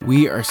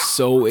We are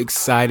so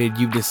excited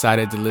you've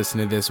decided to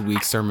listen to this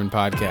week's sermon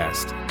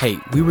podcast. Hey,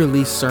 we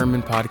release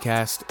sermon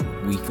podcast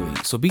weekly,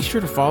 so be sure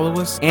to follow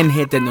us and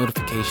hit that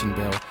notification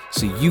bell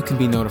so you can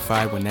be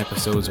notified when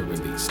episodes are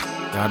released.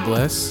 God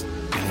bless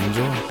and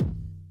enjoy.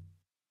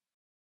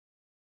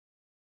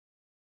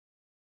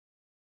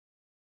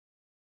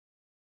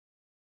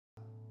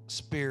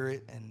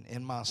 Spirit and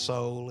in my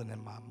soul and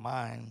in my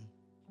mind,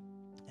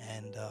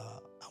 and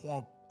I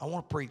want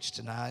to preach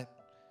tonight.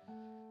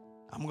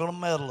 I'm going to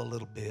meddle a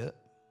little bit,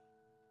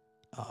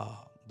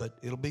 but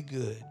it'll be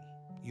good.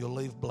 You'll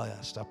leave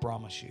blessed, I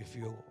promise you, if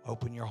you'll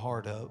open your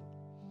heart up.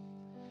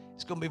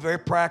 It's going to be very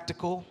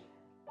practical,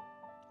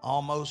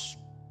 almost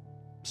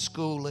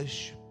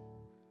schoolish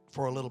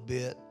for a little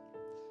bit.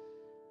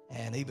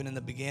 And even in the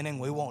beginning,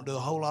 we won't do a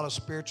whole lot of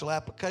spiritual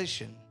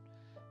application.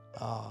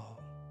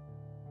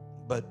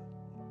 But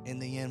in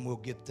the end, we'll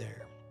get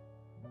there.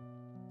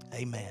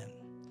 Amen.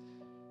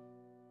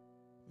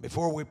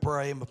 Before we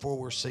pray and before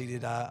we're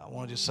seated, I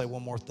want to just say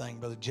one more thing.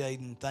 Brother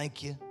Jaden,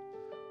 thank you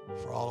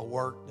for all the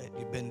work that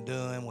you've been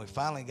doing. We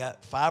finally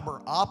got fiber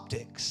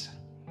optics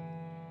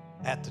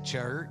at the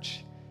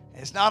church.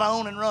 It's not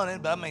on and running,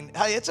 but I mean,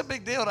 hey, it's a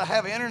big deal to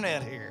have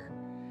internet here.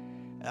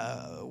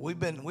 We've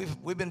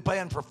been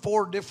paying for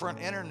 4 different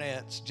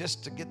internets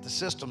just to get the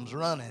systems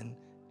running,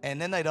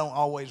 and then they don't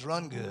always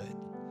run good.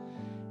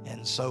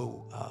 And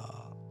so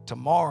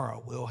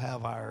tomorrow we'll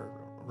have our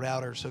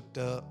routers hooked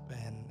up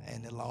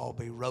and it'll all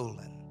be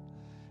rolling.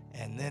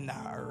 And then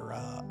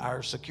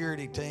our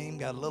security team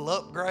got a little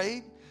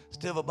upgrade.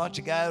 Still have a bunch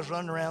of guys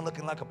running around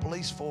looking like a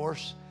police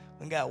force.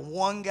 We got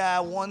one guy,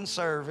 one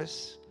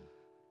service,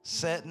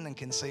 sitting and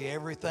can see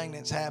everything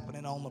that's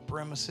happening on the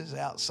premises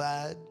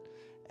outside.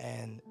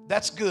 And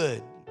that's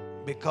good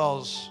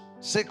because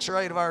 6 or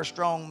 8 of our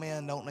strong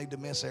men don't need to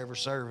miss every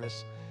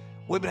service.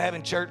 We've been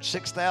having church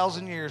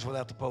 6,000 years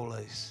without the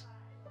police.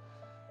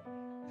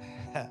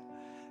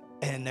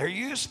 And they're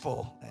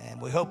useful,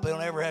 and we hope they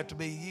don't ever have to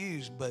be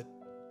used, but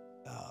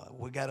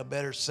we got a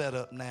better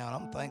setup now, and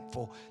I'm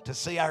thankful to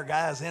see our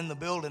guys in the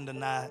building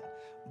tonight,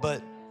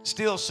 but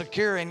still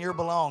securing your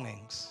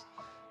belongings.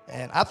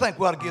 And I think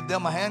we ought to give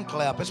them a hand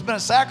clap. It's been a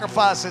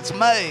sacrifice that's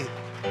made.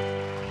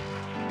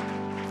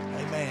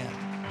 Amen.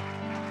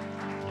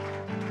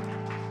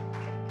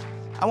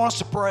 I want us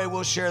to pray.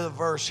 We'll share the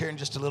verse here in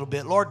just a little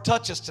bit. Lord,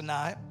 touch us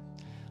tonight.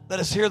 Let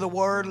us hear the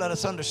word. Let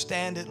us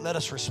understand it. Let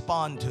us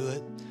respond to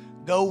it.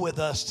 Go with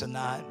us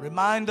tonight.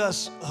 Remind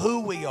us who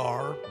we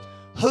are,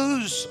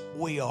 whose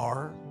we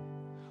are,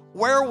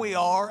 where we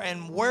are,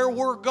 and where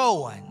we're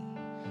going.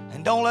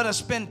 And don't let us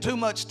spend too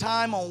much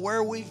time on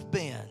where we've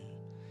been.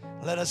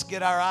 Let us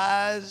get our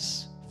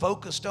eyes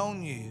focused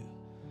on you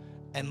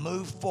and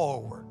move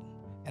forward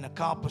and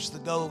accomplish the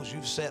goals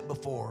you've set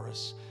before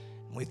us.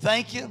 And we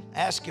thank you,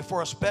 ask you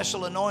for a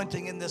special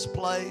anointing in this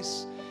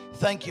place.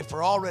 Thank you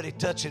for already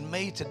touching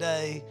me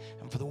today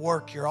and for the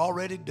work you're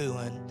already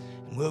doing.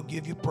 And we'll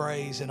give you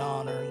praise and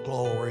honor and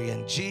glory.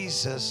 In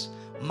Jesus'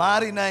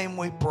 mighty name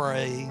we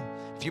pray.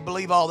 If you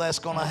believe all that's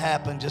going to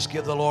happen, just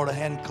give the Lord a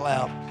hand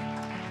clap.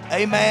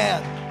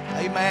 Amen.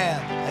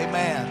 Amen.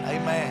 Amen.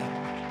 Amen.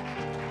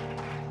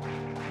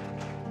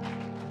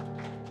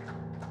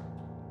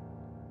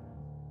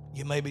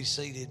 You may be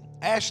seated.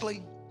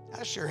 Ashley,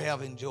 I sure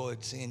have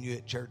enjoyed seeing you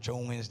at church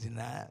on Wednesday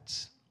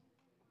nights.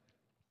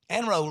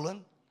 And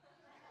Roland.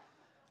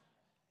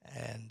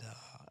 And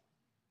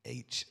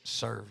each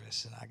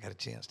service, and I got a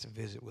chance to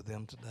visit with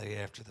them today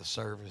after the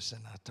service,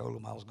 and I told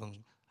them I was going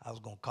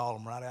to call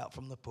them right out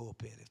from the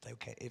pulpit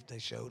if they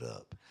showed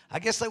up. I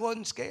guess they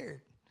wasn't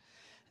scared.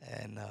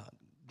 And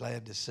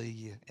glad to see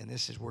you, and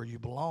this is where you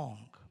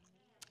belong.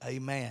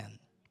 Amen.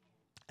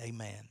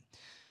 Amen.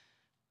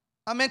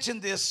 I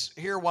mentioned this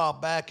here a while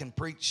back and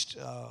preached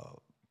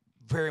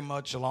very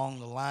much along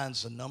the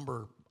lines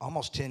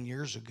almost 10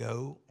 years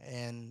ago,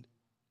 and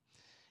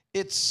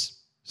it's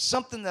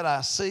something that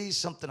I see,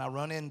 something I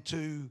run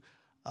into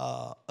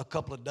a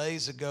couple of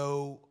days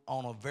ago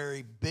on a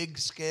very big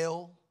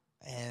scale,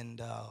 and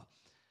I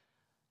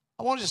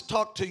want to just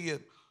talk to you.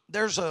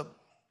 There's a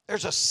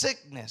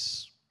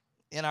sickness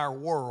in our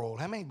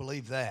world. How many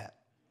believe that?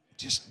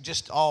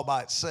 Just all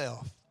by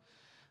itself.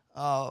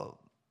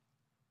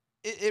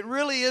 It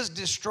really is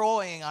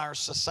destroying our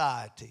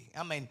society.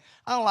 I mean,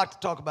 I don't like to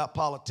talk about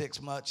politics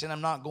much, and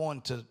I'm not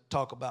going to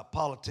talk about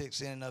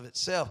politics in and of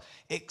itself,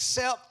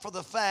 except for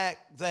the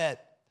fact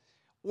that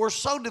we're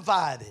so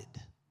divided.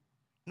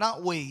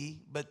 Not we,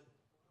 but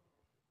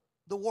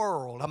the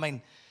world. I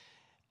mean,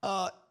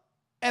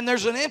 and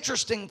there's an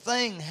interesting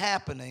thing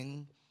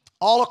happening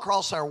all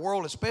across our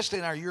world, especially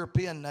in our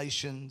European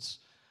nations.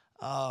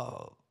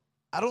 I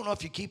don't know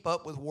if you keep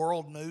up with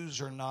world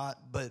news or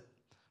not, but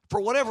for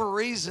whatever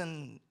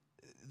reason,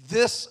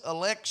 this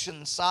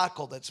election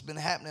cycle that's been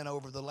happening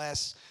over the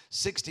last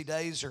 60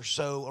 days or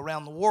so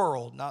around the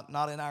world, not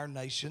in our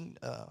nation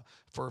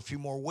for a few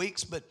more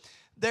weeks, but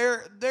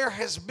there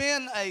has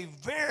been a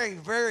very,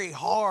 very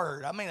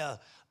hard, a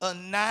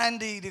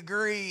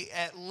 90-degree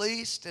at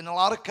least, in a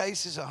lot of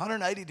cases,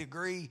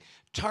 180-degree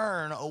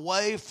turn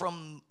away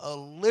from a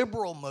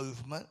liberal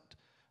movement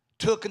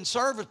to a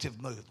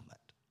conservative movement.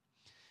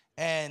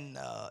 And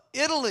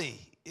Italy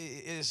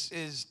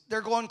is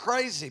they're going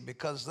crazy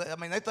because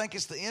they think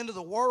it's the end of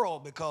the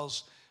world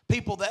because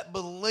people that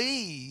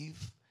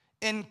believe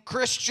in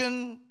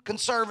Christian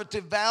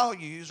conservative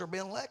values are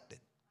being elected.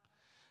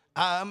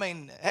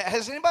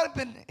 Has anybody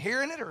been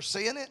hearing it or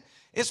seeing it?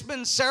 It's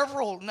been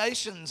several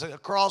nations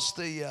across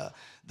the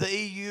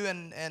EU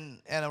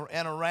and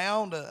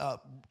around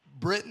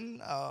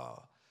Britain.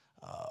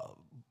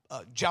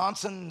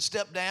 Johnson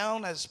stepped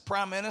down as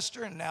prime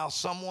minister, and now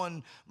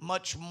someone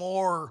much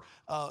more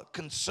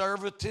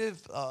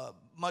conservative,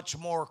 much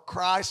more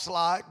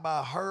Christ-like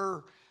by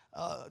her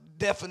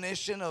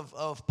definition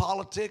of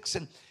politics.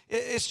 And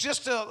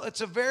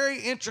it's a very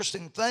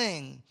interesting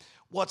thing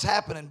what's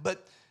happening.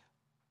 But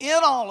in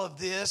all of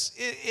this,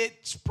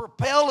 it's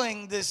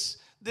propelling this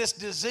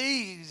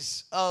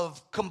disease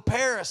of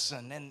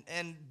comparison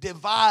and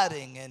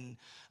dividing and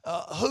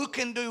who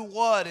can do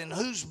what and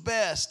who's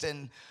best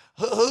and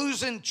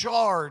who's in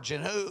charge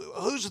and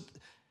who's.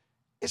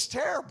 It's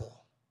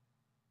terrible.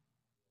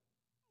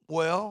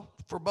 Well,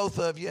 for both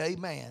of you,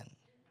 amen.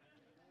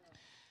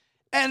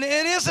 And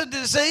it is a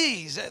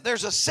disease.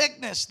 There's a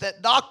sickness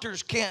that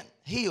doctors can't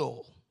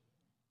heal.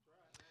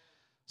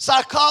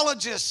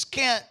 Psychologists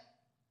can't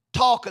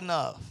talk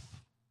enough.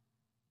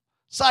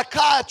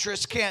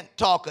 Psychiatrists can't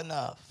talk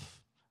enough.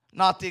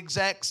 Not the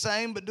exact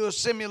same, but do a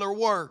similar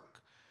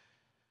work.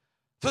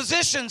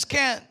 Physicians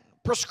can't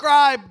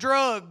prescribe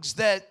drugs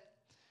that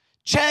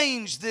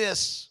change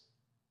this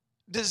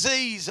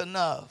disease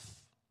enough.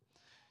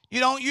 You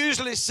don't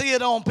usually see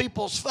it on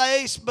people's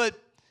face, but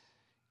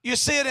you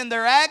see it in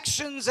their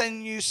actions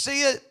and you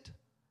see it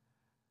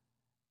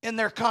in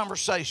their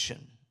conversation.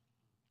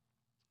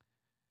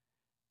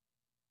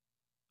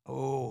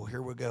 Oh,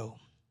 here we go.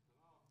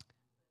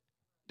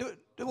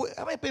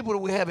 How many people do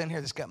we have in here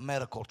that's got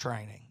medical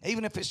training?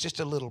 Even if it's just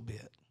a little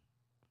bit.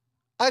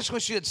 I just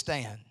wish you'd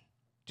stand,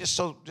 just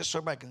so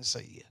everybody can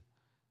see you.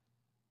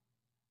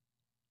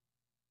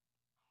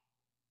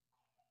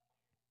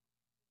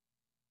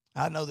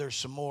 I know there's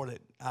some more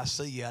that I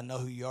see you. I know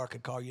who you are,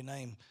 could call your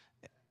name,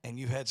 and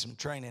you've had some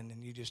training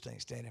and you just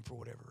ain't standing for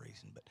whatever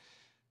reason. But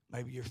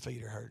maybe your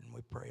feet are hurting.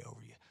 We pray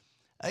over you.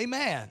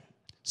 Amen.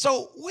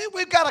 So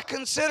we've got a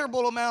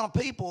considerable amount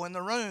of people in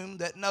the room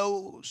that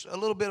knows a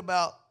little bit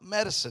about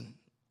medicine.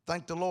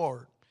 Thank the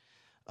Lord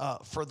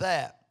for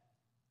that.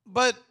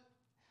 But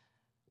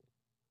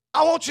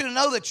I want you to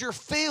know that your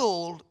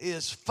field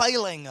is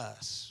failing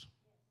us.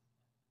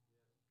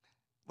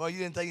 Well, you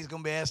didn't think he's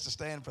going to be asked to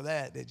stand for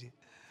that, did you?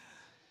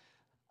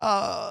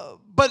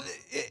 But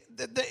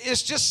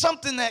it's just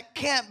something that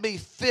can't be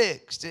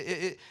fixed.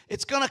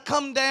 It's going to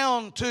come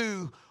down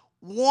to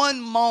one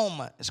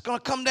moment. It's going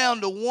to come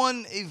down to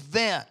one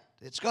event.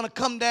 It's going to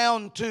come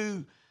down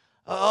to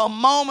a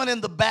moment in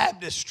the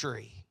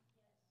baptistry.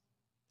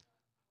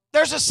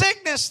 There's a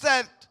sickness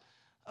that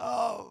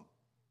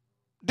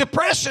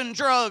depression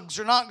drugs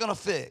are not going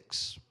to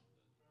fix.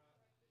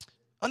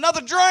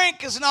 Another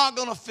drink is not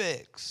going to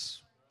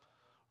fix.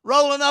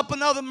 Rolling up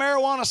another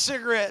marijuana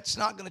cigarette's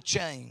not going to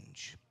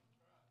change.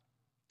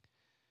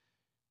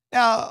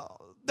 Now,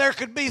 there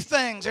could be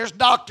things. There's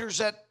doctors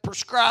that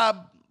prescribe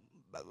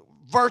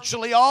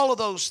virtually all of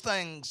those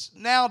things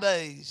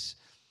nowadays.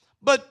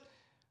 But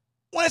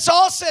when it's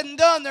all said and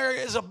done, there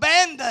is a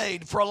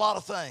Band-Aid for a lot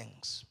of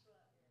things.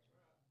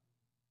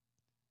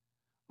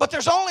 But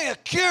there's only a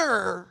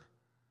cure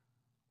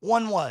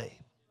one way.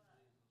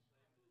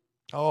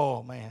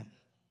 Oh, man.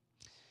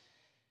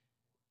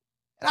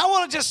 And I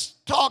want to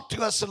just talk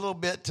to us a little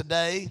bit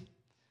today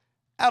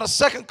out of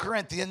 2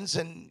 Corinthians,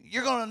 and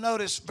you're going to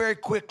notice very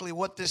quickly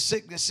what this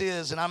sickness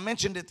is. And I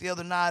mentioned it the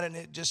other night, and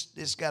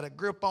it's got a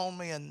grip on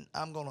me, and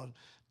I'm going to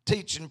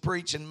teach and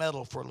preach and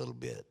meddle for a little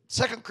bit.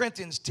 2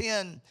 Corinthians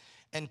 10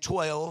 and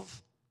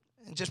 12,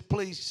 and just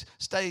please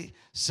stay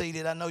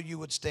seated. I know you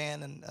would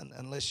stand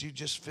unless you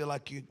just feel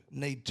like you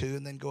need to,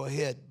 and then go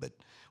ahead, but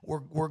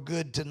we're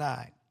good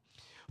tonight.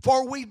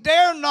 For we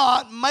dare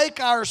not make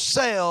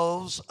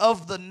ourselves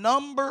of the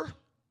number,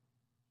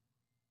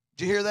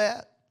 did you hear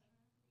that?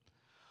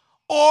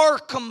 Or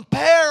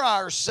compare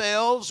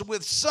ourselves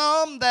with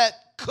some that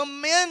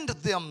commend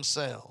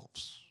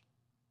themselves.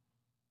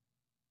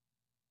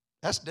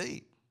 That's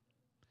deep.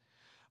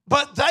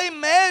 But they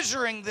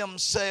measuring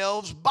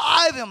themselves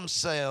by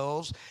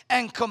themselves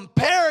and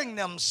comparing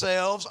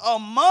themselves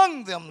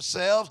among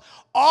themselves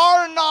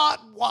are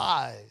not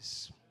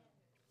wise.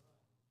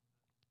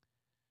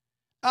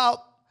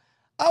 Now,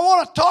 I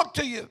want to talk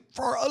to you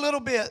for a little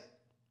bit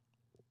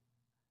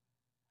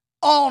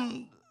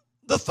on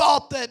the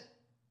thought that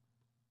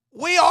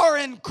we are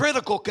in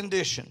critical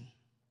condition.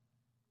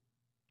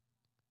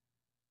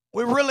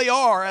 We really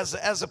are as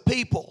a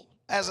people,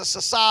 as a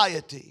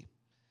society.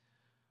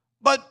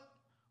 But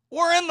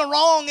we're in the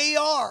wrong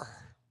ER.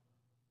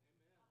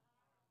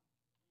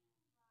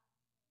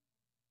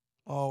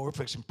 Oh, we're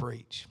fixing to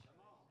preach.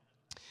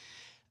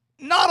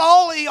 not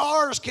all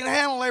ERs can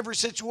handle every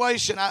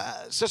situation.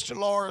 Sister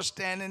Laura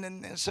standing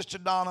and Sister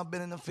Donna have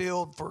been in the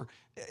field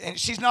and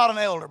she's not an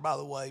elder, by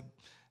the way,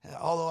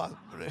 although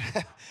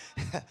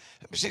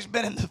she's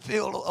been in the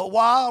field a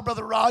while.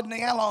 Brother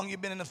Rodney, how long you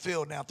been in the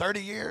field now?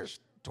 30 years?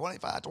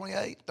 25,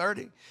 28,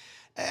 30?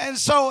 And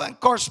so, of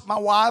course, my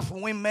wife,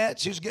 when we met,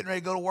 she was getting ready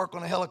to go to work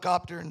on a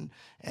helicopter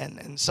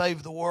and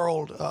save the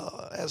world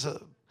as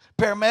a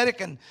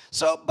paramedic. And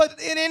so,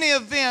 but in any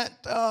event,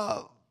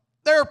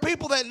 there are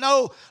people that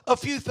know a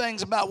few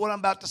things about what I'm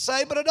about to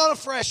say, but I've done a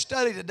fresh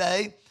study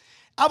today.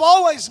 I've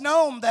always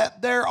known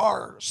that there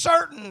are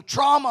certain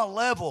trauma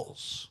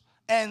levels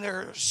and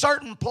there are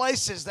certain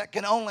places that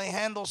can only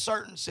handle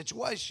certain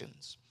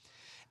situations.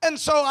 And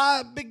so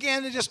I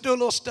began to just do a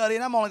little study,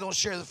 and I'm only going to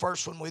share the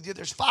first one with you.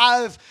 There's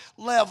 5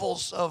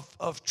 levels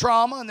of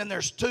trauma, and then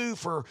there's 2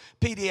 for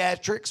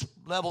pediatrics,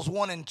 levels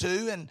 1 and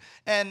 2,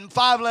 and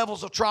 5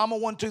 levels of trauma,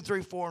 1, 2,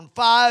 3, 4, and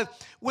 5,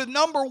 with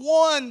number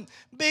 1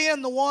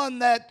 being the one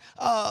that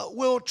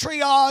will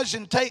triage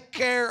and take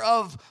care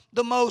of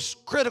the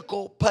most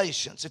critical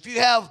patients. If you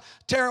have a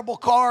terrible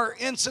car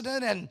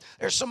incident and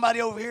there's somebody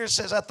over here that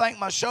says, I think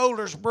my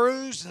shoulder's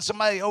bruised, and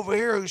somebody over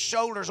here whose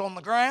shoulder's on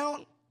the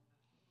ground,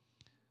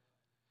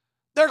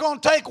 they're going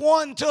to take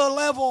one to a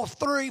level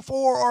 3,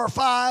 4, or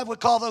 5. We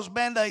call those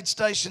Band-Aid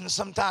stations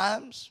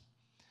sometimes,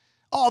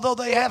 although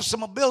they have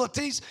some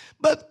abilities.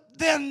 But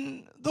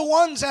then the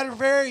ones that are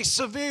very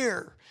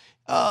severe,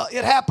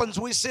 it happens,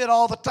 we see it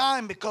all the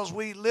time because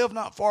we live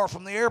not far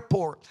from the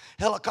airport.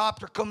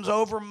 Helicopter comes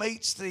over,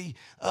 meets the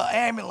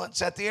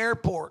ambulance at the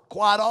airport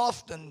quite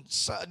often.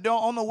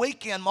 On the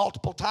weekend,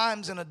 multiple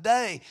times in a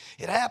day,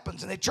 it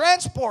happens. And they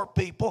transport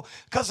people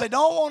because they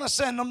don't want to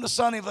send them to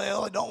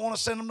Sunnyvale. They don't want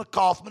to send them to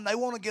Kaufman. They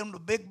want to get them to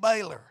Big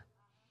Baylor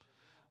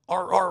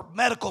or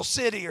Medical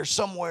City or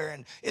somewhere.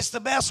 And it's the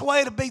best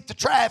way to beat the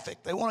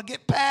traffic. They want to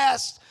get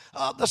past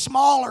the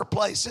smaller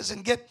places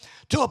and get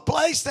to a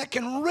place that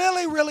can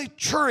really, really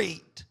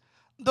treat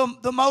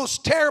the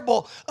most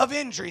terrible of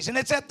injuries. And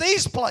it's at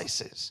these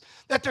places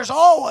that there's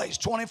always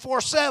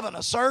 24/7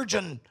 a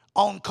surgeon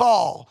on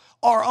call,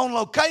 or on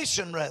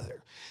location rather.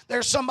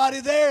 There's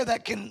somebody there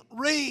that can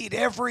read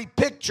every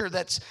picture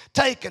that's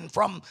taken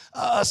from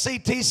a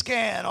CT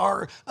scan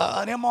or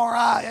an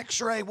MRI,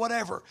 X-ray,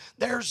 whatever.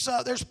 There's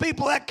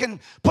people that can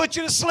put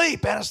you to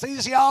sleep,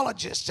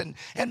 anesthesiologists,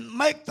 and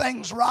make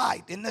things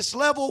right. In this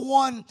level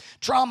 1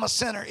 trauma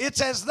center,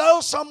 it's as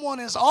though someone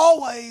is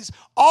always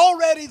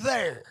already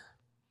there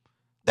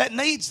that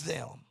needs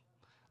them.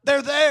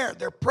 They're there,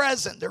 they're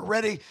present, they're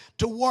ready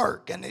to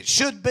work, and it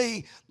should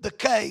be the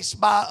case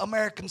by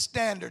American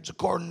standards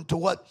according to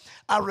what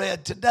I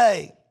read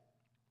today.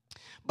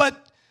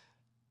 But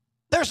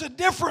there's a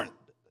different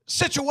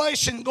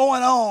situation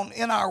going on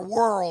in our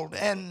world,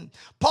 and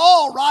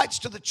Paul writes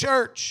to the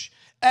church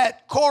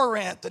at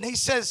Corinth, and he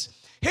says,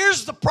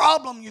 here's the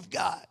problem you've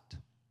got.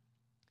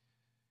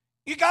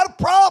 You got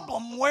a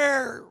problem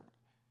where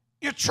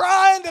you're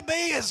trying to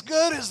be as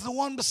good as the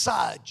one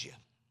beside you.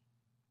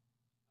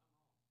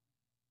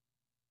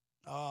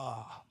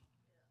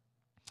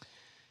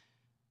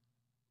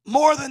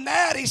 More than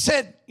that, he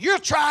said, you're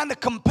trying to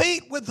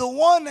compete with the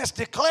one that's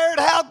declared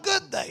how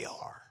good they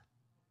are.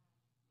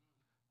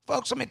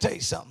 Folks, let me tell you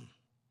something.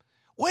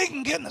 We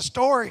can get in a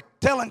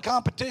storytelling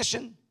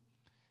competition,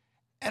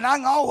 and I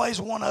can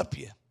always one-up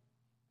you.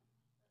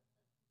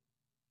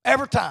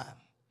 Every time.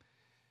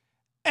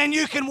 And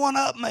you can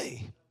one-up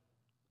me.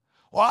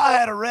 Well, I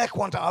had a wreck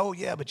one time. Oh,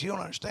 yeah, but you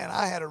don't understand.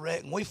 I had a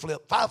wreck, and we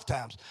flipped 5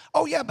 times.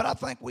 Oh, yeah, but I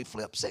think we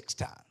flipped 6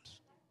 times.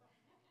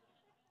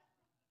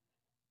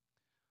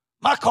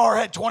 My car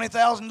had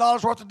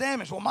 $20,000 worth of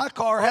damage. Well, my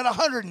car had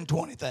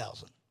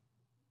 $120,000.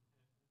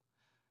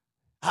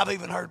 I've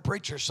even heard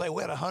preachers say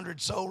we had a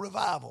 100-soul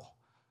revival.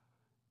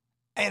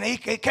 And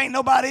can't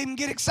nobody even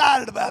get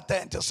excited about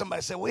that until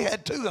somebody said we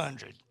had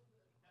 200.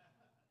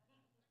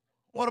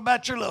 What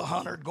about your little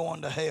 100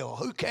 going to hell?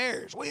 Who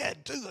cares? We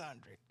had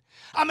 200.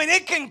 I mean,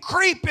 it can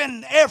creep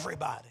in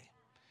everybody.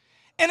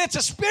 And it's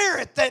a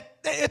spirit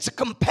it's a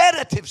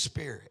competitive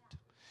spirit.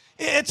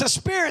 It's a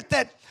spirit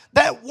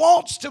that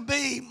wants to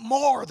be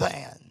more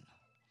than.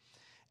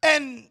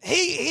 And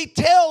he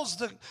tells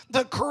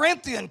the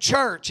Corinthian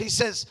church, he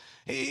says,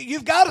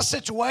 you've got a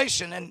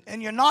situation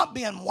and you're not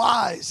being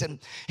wise. And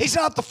he's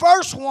not the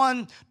first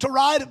one to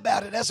write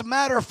about it. As a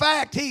matter of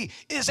fact, he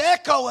is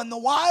echoing the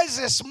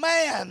wisest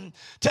man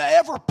to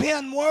ever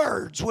pen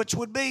words, which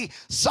would be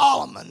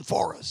Solomon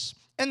for us.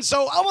 And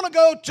so I want to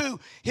go to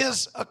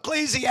his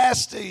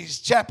Ecclesiastes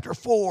chapter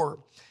 4,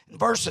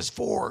 verses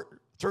 4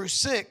 through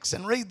 6,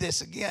 and read this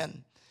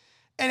again.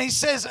 And he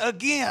says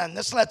again,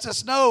 this lets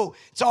us know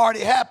it's already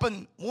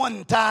happened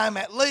one time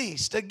at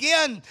least.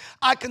 Again,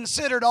 I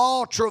considered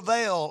all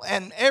travail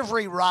and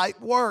every right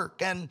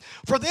work. And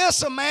for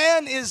this a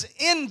man is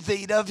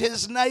envied of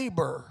his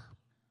neighbor.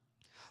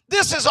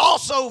 This is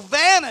also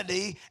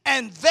vanity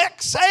and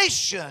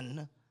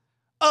vexation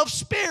of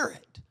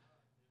spirit.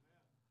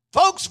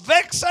 Folks,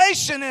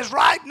 vexation is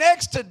right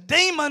next to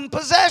demon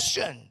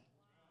possession.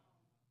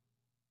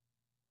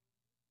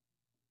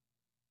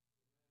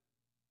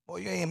 Well,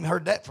 you ain't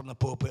heard that from the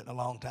pulpit in a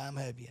long time,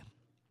 have you?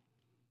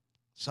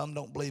 Some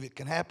don't believe it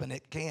can happen.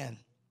 It can.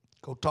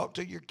 Go talk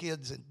to your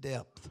kids in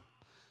depth.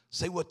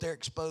 See what they're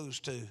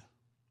exposed to.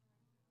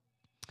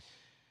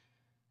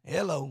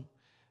 Hello.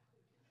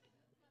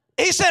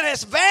 He said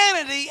it's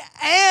vanity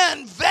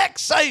and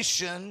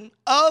vexation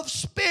of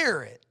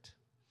spirit.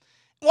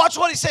 Watch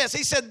what he says.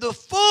 He said, the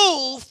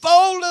fool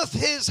foldeth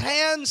his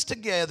hands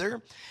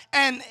together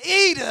and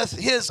eateth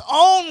his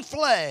own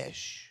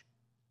flesh.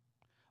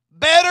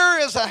 Better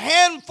is a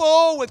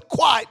handful with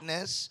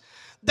quietness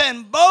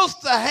than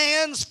both the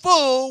hands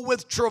full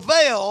with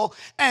travail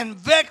and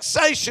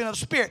vexation of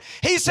spirit.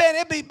 He said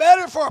it'd be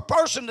better for a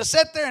person to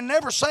sit there and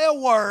never say a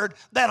word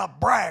than a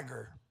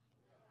bragger.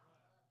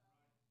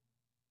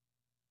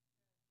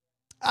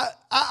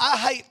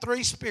 I hate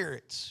three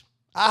spirits.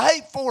 I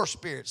hate four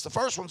spirits. The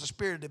first one's the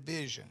spirit of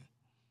division.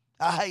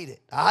 I hate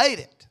it. I hate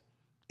it.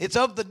 It's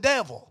of the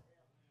devil.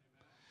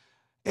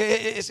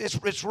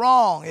 It's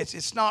wrong.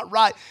 It's not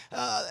right.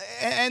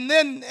 And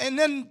then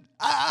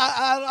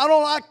I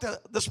don't like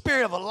the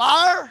spirit of a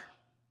liar.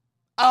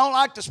 I don't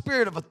like the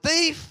spirit of a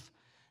thief.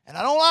 And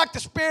I don't like the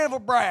spirit of a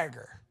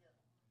bragger.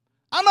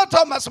 I'm not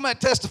talking about somebody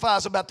that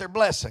testifies about their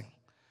blessing.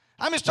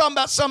 I'm just talking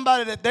about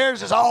somebody that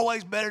theirs is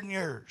always better than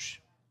yours.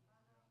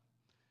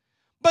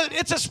 But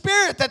it's a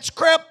spirit that's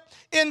crept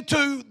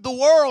into the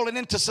world and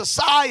into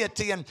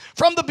society. And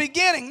from the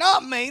beginning,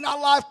 not me,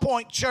 not Life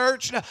Point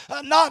Church,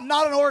 not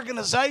an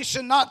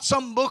organization, not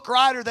some book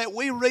writer that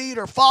we read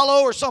or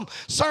follow or some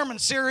sermon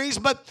series,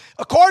 but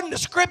according to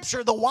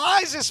Scripture, the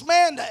wisest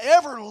man to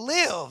ever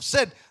live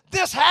said,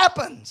 this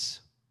happens.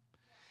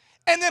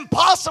 And then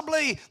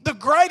possibly the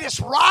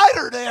greatest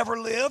writer to ever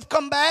live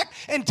come back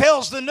and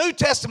tells the New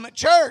Testament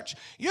church,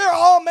 you're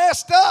all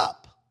messed up.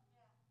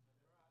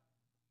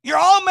 You're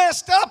all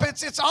messed up.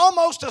 It's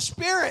almost a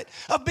spirit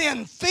of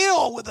being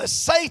filled with a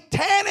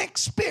satanic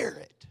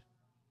spirit.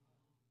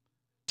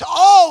 To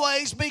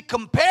always be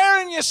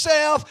comparing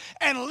yourself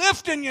and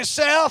lifting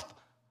yourself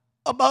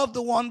above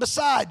the one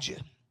beside you.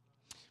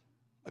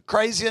 But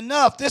crazy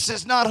enough, this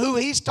is not who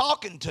he's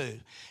talking to.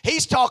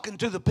 He's talking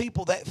to the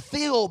people that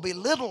feel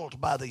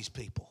belittled by these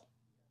people.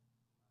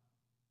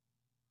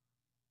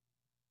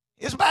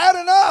 It's bad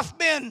enough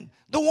being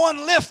the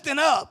one lifting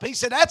up. He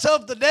said that's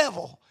of the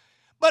devil.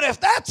 But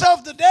if that's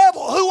of the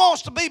devil, who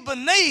wants to be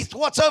beneath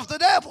what's of the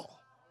devil?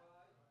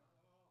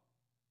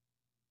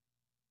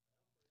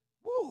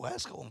 Woo,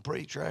 that's going to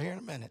preach right here in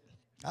a minute.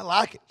 I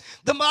like it.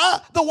 The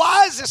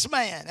wisest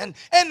man. And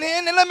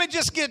let me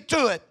just get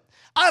to it.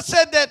 I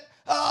said that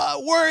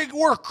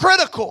we're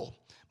critical,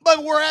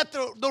 but we're at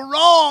the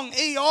wrong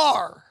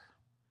ER.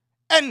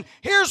 And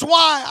here's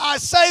why I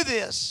say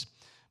this.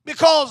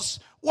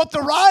 Because what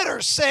the writer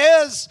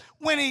says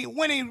when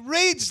he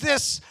reads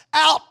this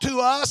out to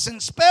us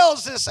and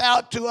spells this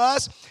out to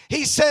us,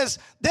 he says,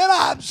 then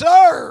I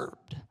observed.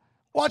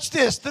 Watch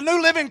this, the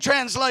New Living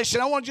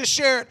Translation. I want to just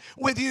share it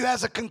with you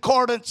as a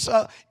concordance,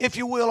 if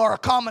you will, or a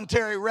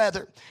commentary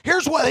rather.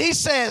 Here's what he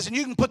says, and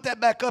you can put that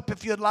back up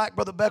if you'd like,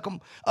 Brother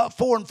Beckham,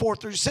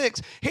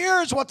 4:4-6.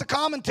 Here's what the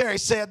commentary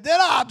said. Then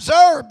I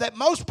observed that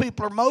most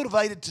people are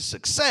motivated to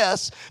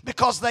success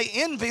because they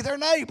envy their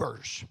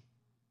neighbors.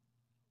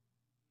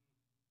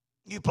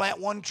 You plant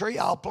one tree,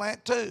 I'll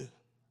plant two.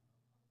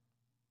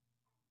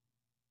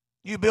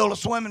 You build a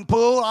swimming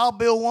pool, I'll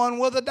build one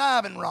with a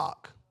diving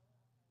rock.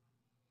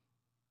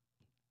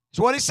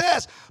 That's what he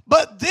says.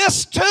 But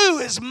this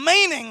too is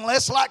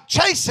meaningless, like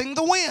chasing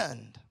the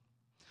wind.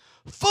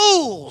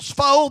 Fools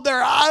fold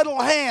their idle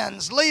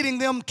hands, leading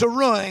them to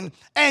ruin,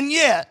 and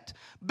yet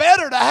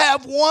better to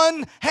have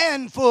one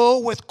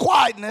handful with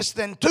quietness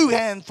than two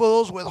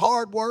handfuls with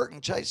hard work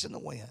and chasing the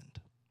wind.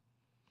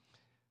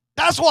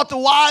 That's what the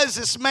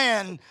wisest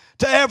man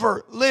to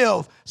ever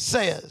live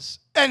says.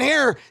 And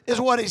here is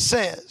what he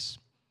says.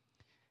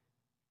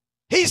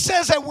 He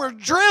says that we're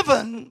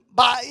driven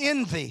by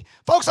envy.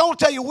 Folks, I want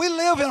to tell you, we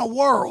live in a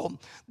world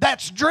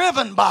that's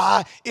driven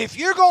by, if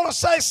you're going to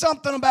say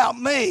something about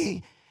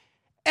me,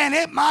 and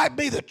it might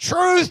be the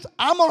truth,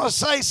 I'm going to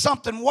say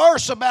something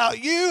worse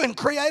about you and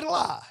create a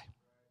lie.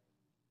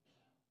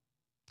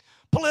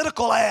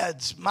 Political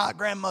ads. My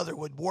grandmother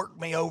would work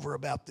me over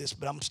about this,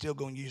 but I'm still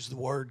going to use the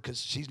word because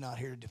she's not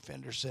here to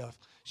defend herself.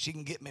 She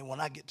can get me when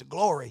I get to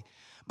glory.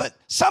 But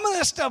some of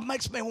this stuff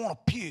makes me want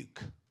to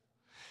puke.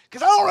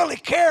 Because I don't really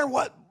care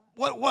what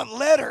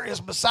letter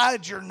is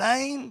beside your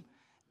name.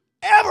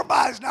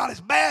 Everybody's not as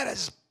bad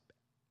as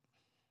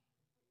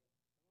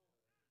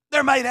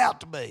they're made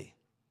out to be.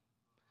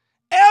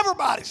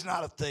 Everybody's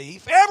not a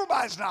thief.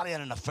 Everybody's not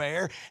in an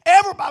affair.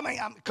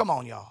 Come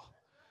on, y'all.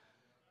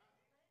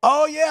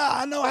 Oh, yeah,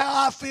 I know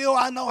how I feel.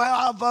 I know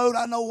how I vote.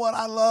 I know what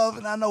I love,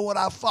 and I know what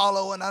I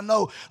follow, and I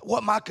know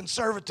what my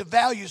conservative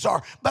values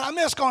are. But I'm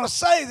just going to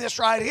say this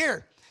right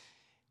here.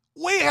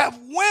 We have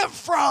went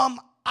from,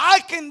 I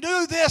can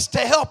do this to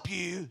help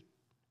you,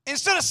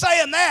 instead of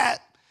saying that,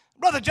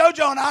 Brother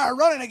JoJo and I are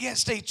running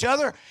against each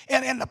other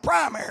in the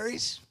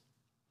primaries.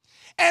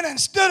 And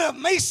instead of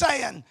me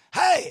saying,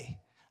 hey,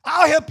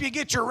 I'll help you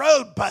get your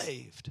road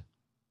paved,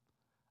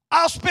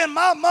 I'll spend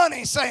my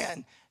money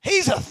saying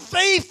he's a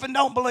thief and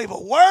don't believe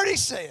a word he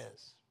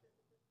says.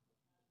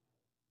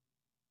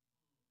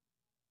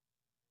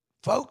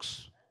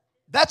 Folks,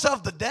 that's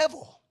of the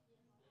devil.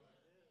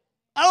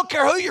 I don't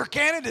care who your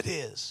candidate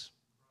is.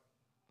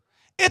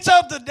 It's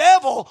of the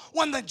devil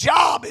when the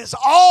job is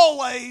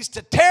always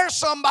to tear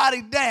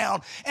somebody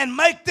down and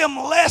make them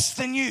less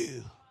than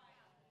you.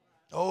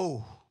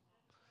 Oh.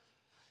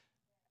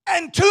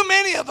 And too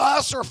many of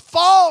us are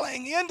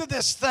falling into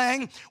this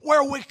thing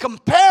where we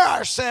compare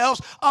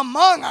ourselves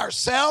among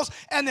ourselves.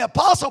 And the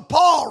Apostle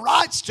Paul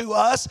writes to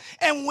us,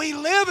 and we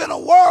live in a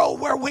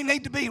world where we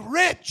need to be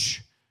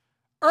rich.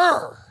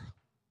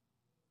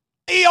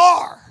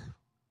 E-R.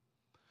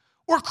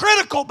 We're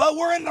critical, but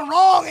we're in the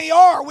wrong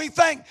ER. We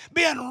think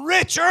being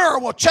richer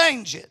will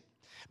change it.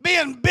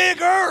 Being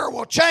bigger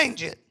will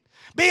change it.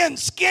 Being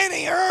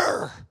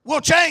skinnier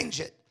will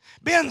change it.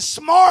 Being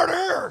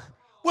smarter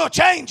will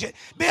change it.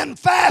 Being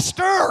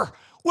faster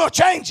will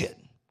change it.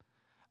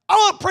 I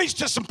want to preach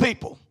to some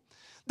people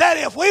that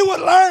if we would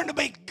learn to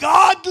be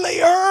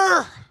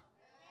godlier,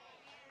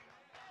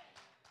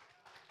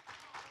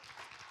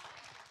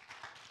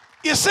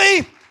 you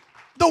see,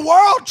 the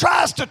world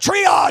tries to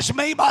triage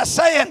me by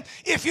saying,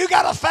 if you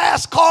got a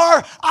fast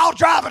car, I'll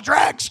drive a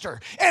dragster.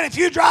 And if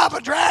you drive a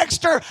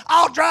dragster,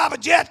 I'll drive a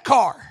jet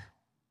car.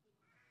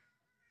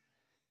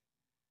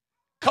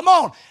 Come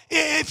on.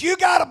 If you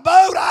got a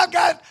boat,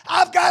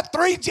 I've got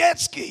 3 jet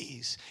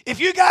skis. If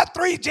you got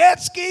 3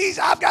 jet skis,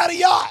 I've got a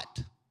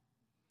yacht.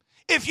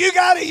 If you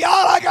got a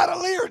yacht, I got a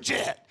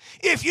Learjet.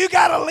 If you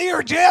got a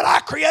Learjet,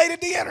 I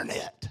created the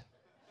internet.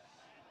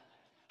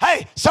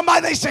 Hey,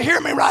 somebody needs to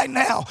hear me right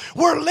now.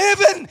 We're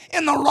living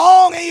in the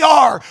wrong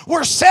ER.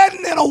 We're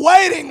sitting in a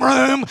waiting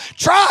room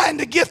trying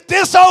to get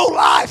this old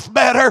life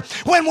better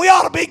when we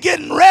ought to be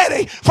getting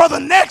ready for the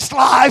next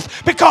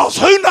life, because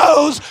who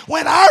knows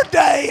when our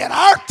day and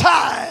our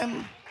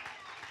time.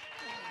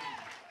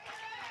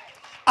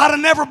 I'd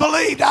have never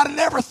believed, I'd have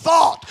never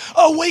thought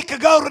a week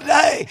ago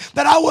today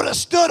that I would have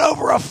stood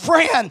over a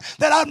friend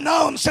that I've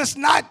known since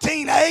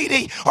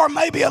 1980 or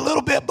maybe a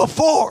little bit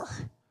before.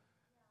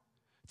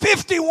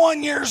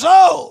 51 years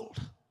old.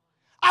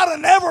 I'd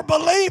have never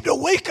believed a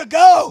week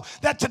ago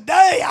that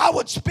today I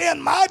would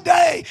spend my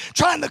day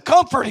trying to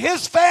comfort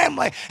his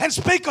family and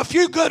speak a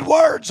few good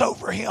words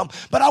over him.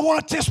 But I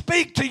wanted to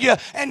speak to you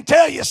and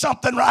tell you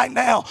something right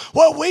now.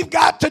 What we've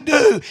got to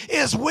do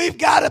is we've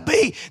got to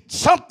be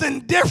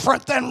something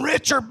different than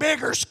richer,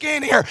 bigger,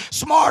 skinnier,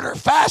 smarter,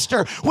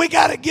 faster. We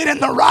got to get in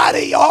the right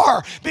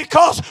ER,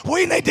 because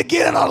we need to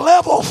get in a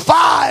level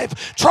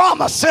 5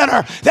 trauma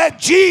center, that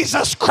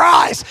Jesus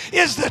Christ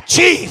is the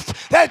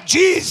chief, that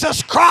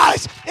Jesus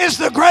Christ is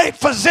the great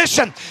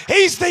physician.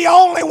 He's the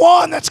only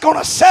one that's going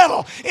to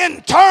settle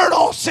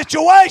internal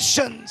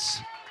situations.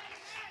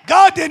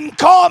 God didn't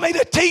call me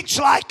to teach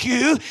like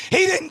you.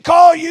 He didn't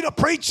call you to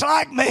preach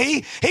like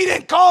me. He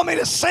didn't call me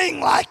to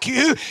sing like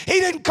you. He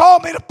didn't call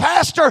me to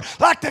pastor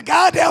like the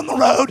guy down the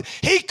road.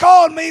 He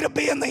called me to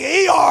be in the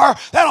ER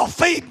that'll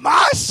feed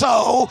my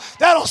soul,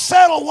 that'll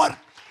settle what...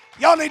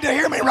 Y'all need to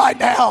hear me right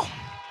now.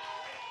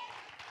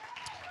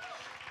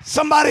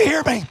 Somebody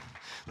hear me.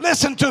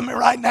 Listen to me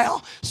right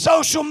now.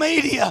 Social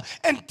media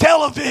and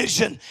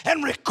television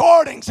and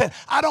recordings. And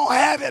I don't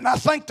have it, and I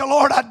thank the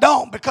Lord I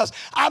don't, because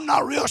I'm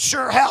not real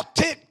sure how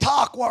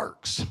TikTok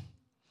works.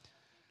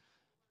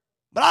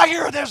 But I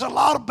hear there's a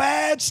lot of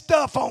bad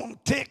stuff on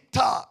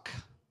TikTok.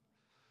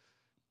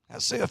 I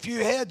see a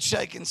few heads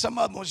shaking. Some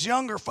of them was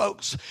younger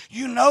folks.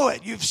 You know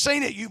it. You've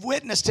seen it. You've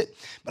witnessed it.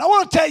 But I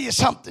want to tell you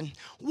something.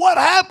 What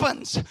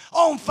happens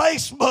on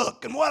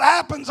Facebook and what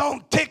happens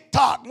on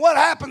TikTok and what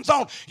happens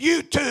on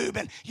YouTube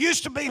and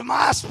used to be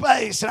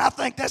MySpace, and I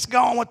think that's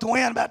gone with the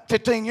wind about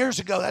 15 years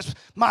ago. That's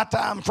my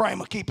time frame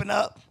of keeping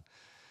up.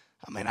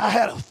 I mean, I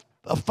had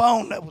a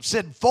phone that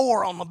said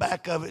 4 on the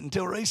back of it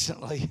until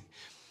recently.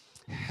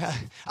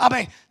 I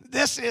mean,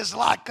 this is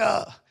like...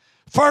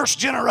 first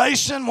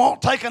generation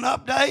won't take an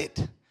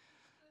update.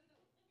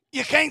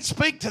 You can't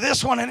speak to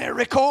this one and it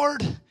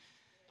record.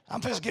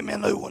 I'm supposed to give me a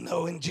new one,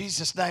 though, in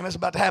Jesus' name. It's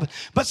about to happen.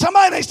 But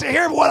somebody needs to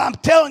hear what I'm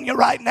telling you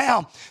right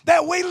now,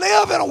 that we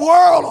live in a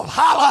world of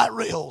highlight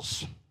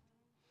reels.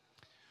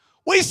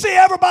 We see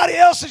everybody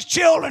else's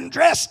children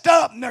dressed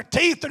up and their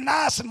teeth are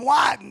nice and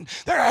white and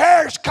their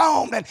hair's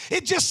combed, and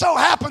it just so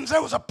happens there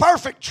was a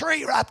perfect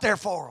tree right there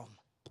for them.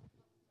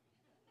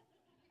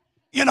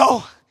 You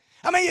know?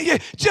 I mean, you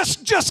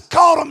just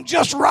caught them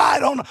just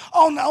right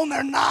on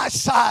their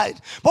nice side.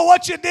 But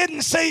what you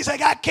didn't see is they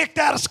got kicked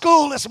out of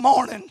school this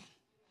morning.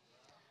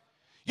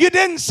 You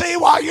didn't see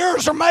why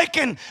yours are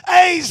making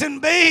A's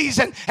and B's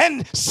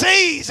and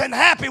C's and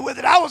happy with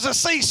it. I was a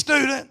C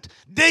student,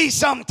 D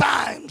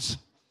sometimes.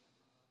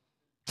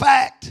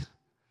 Fact,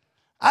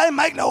 I didn't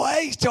make no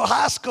A's till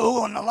high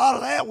school, and a lot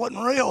of that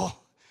wasn't real.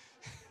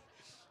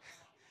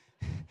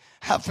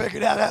 I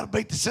figured out how to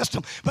beat the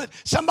system. But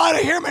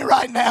somebody hear me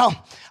right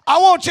now. I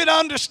want you to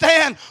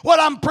understand what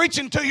I'm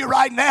preaching to you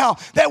right now.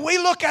 That we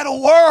look at a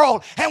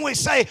world and we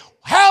say,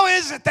 how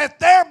is it that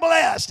they're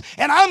blessed?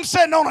 And I'm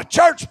sitting on a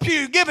church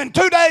pew giving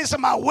 2 days of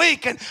my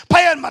week and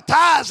paying my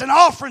tithes and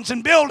offerings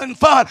and building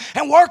fund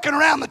and working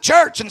around the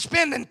church and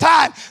spending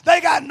time. They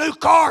got new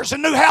cars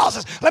and new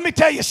houses. Let me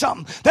tell you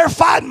something. They're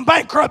fighting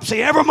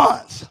bankruptcy every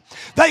month.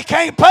 They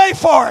can't pay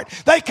for it.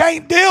 They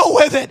can't deal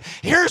with it.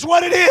 Here's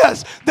what it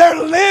is.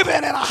 They're living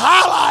in a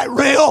highlight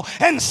reel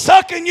and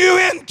sucking you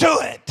into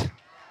it.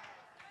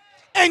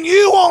 And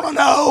you want to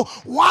know,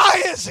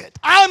 why is it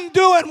I'm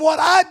doing what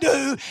I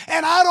do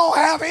and I don't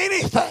have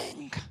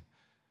anything?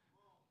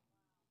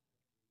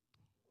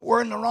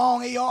 We're in the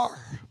wrong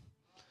ER.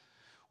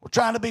 We're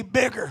trying to be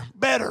bigger,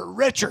 better,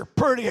 richer,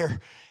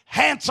 prettier,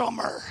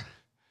 handsomer,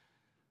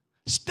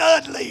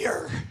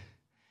 studlier,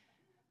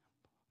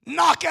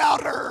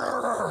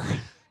 knockouter.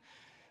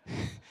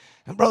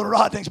 And Brother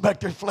Rodney's back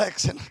there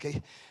flexing.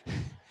 Okay.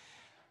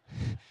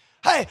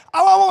 Hey,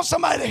 I want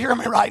somebody to hear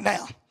me right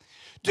now.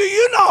 Do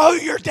you know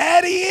who your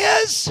daddy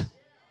is?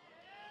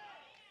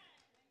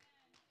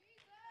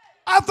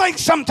 I think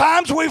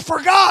sometimes we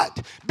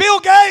forgot. Bill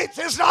Gates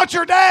is not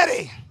your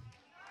daddy.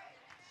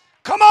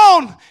 Come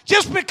on,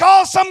 just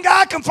because some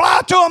guy can fly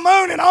to a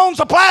moon and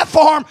owns a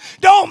platform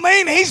don't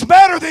mean he's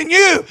better than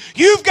you.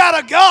 You've got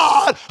a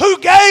God who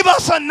gave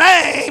us a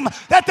name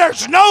that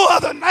there's no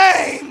other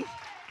name.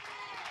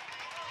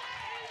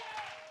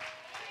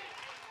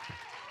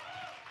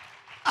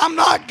 I'm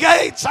not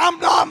Gates, I'm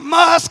not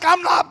Musk,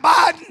 I'm not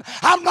Biden,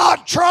 I'm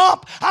not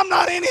Trump, I'm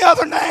not any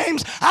other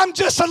names. I'm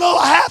just a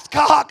little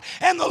half-cock,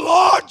 and the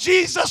Lord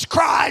Jesus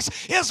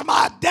Christ is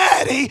my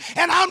daddy,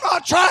 and I'm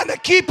not trying to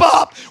keep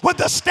up with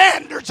the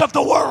standards of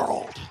the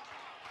world.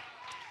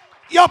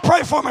 Y'all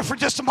pray for me for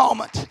just a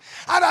moment.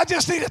 I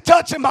just need a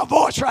touch in my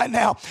voice right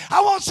now.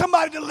 I want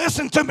somebody to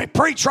listen to me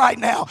preach right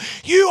now.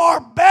 You are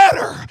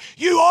better.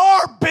 You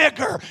are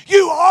bigger.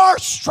 You are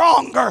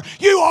stronger.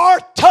 You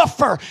are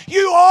tougher.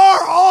 You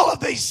are all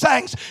of these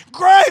things.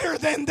 Greater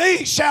than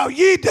these shall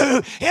ye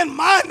do in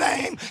my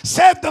name,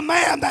 said the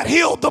man that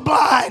healed the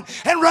blind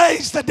and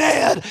raised the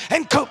dead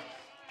and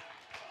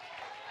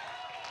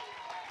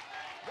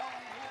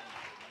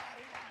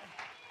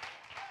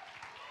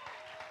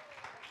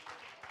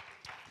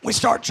we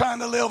start trying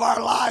to live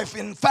our life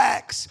in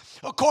facts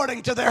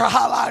according to their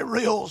highlight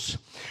reels.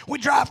 We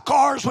drive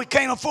cars we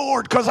can't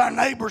afford because our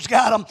neighbors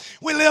got them.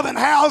 We live in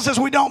houses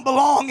we don't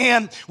belong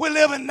in. We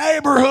live in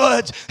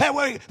neighborhoods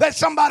that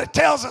somebody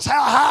tells us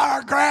how high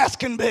our grass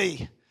can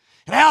be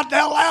and how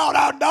loud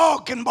our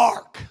dog can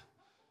bark.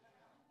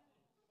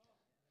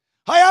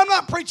 Hey, I'm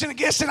not preaching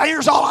against it.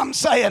 Here's all I'm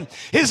saying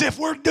is if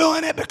we're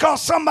doing it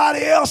because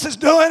somebody else is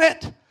doing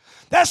it,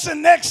 that's the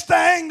next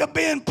thing to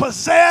being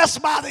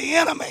possessed by the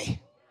enemy.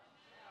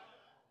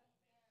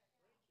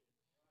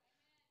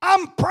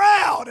 I'm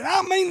proud, and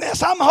I mean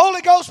this, I'm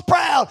Holy Ghost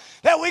proud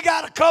that we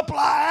got a couple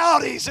of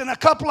Audis and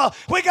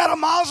we got a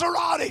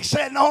Maserati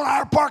sitting on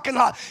our parking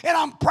lot. And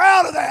I'm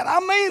proud of that. I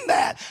mean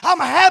that. I'm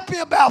happy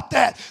about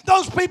that.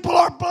 Those people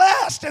are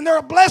blessed, and they're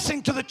a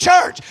blessing to the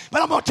church.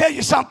 But I'm going to tell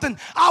you something.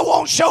 I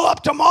won't show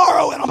up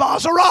tomorrow in a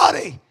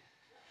Maserati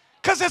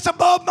because it's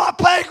above my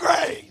pay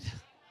grade.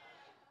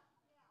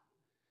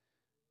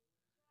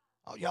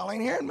 Oh, y'all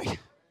ain't hearing me.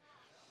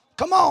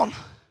 Come on.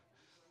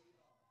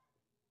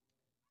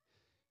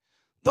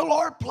 The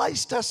Lord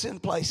placed us in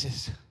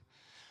places.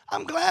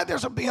 I'm glad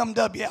there's a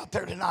BMW out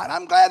there tonight.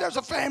 I'm glad there's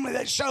a family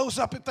that shows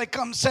up if they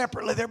come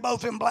separately. They're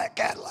both in black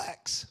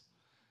Cadillacs.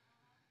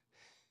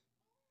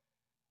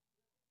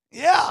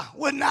 Yeah,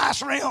 with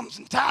nice rims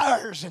and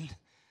tires and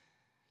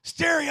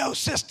stereo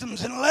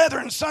systems and leather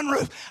and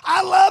sunroof.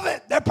 I love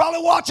it. They're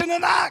probably watching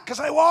tonight because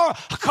they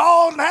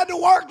called and had to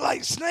work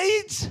late.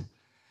 Sneeds.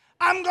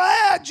 I'm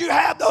glad you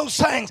have those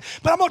things.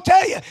 But I'm going to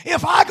tell you,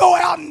 if I go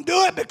out and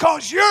do it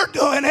because you're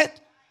doing it,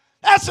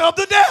 that's of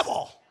the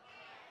devil.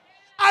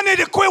 I need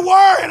to quit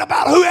worrying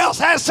about who else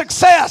has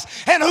success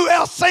and who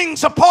else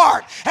sings a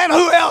part and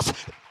who else,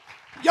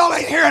 y'all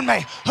ain't hearing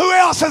me, who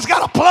else has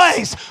got a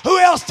place, who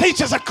else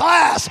teaches a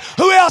class,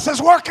 who else is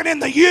working in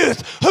the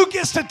youth, who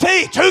gets to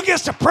teach, who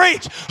gets to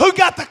preach, who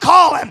got the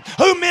calling,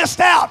 who missed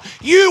out.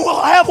 You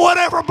will have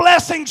whatever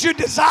blessings you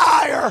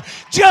desire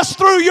just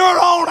through your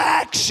own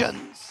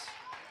actions.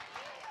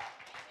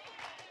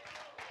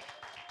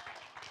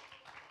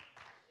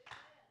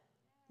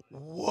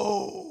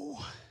 Whoa.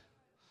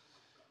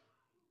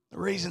 The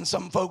reason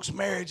some folks'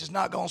 marriage is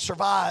not going to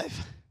survive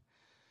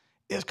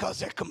is because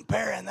they're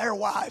comparing their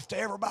wife to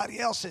everybody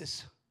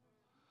else's.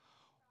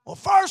 Well,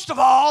 first of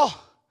all,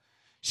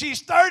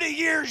 she's 30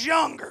 years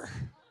younger.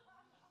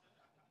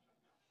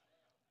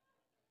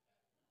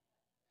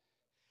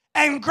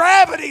 And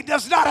gravity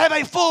does not have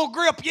a full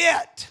grip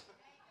yet.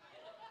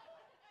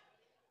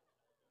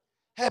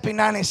 Happy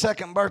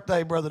 92nd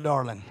birthday, Brother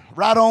Darling.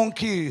 Right on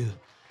cue.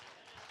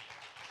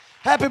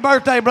 Happy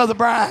birthday, Brother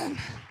Brian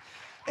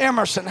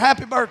Emerson.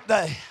 Happy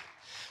birthday.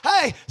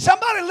 Hey,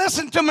 somebody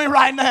listen to me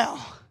right now.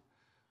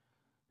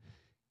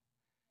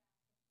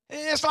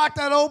 It's like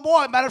that old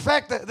boy. Matter of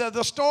fact,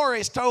 the story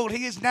is told.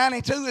 He is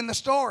 92 in the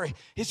story.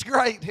 It's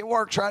great. It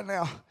works right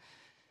now.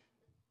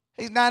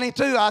 He's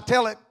 92. I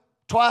tell it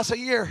twice a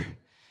year.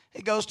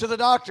 He goes to the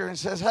doctor and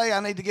says, hey, I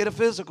need to get a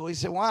physical. He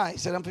said, why? He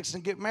said, I'm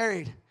fixing to get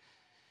married.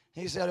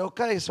 He said,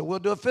 okay, so we'll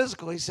do a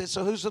physical. He said,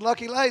 so who's the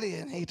lucky lady?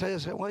 And he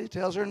tells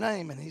her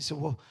name. And he said,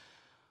 well,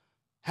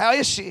 how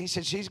is she? He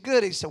said, she's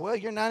good. He said, well,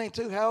 you're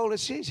 92. How old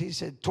is she? He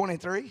said,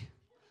 23.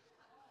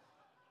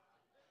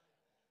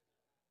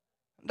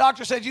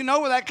 Doctor said, you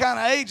know, with that kind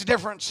of age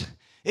difference,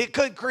 it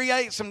could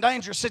create some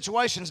dangerous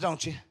situations,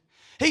 don't you?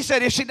 He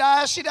said, if she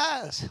dies, she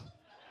dies.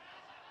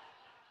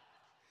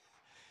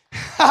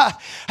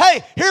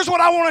 Hey, here's what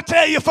I want to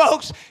tell you,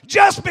 folks.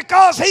 Just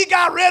because he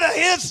got rid of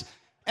his,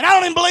 and I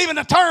don't even believe in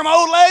the term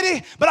old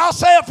lady, but I'll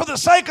say it for the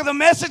sake of the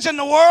message in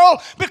the world,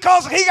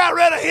 because he got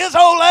rid of his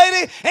old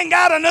lady and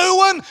got a new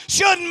one,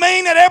 shouldn't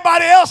mean that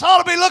everybody else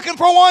ought to be looking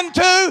for one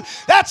too.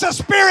 That's a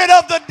spirit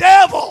of the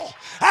devil.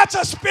 That's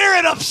a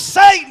spirit of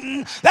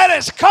Satan that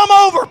has come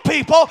over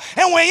people,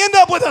 and we end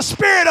up with a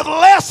spirit of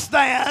less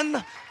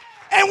than,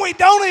 and we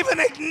don't even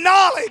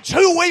acknowledge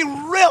who we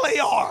really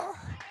are.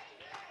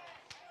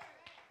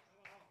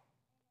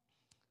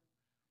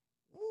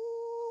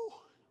 Woo.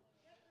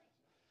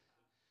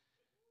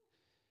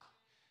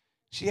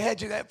 She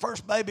had you that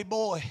first baby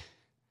boy.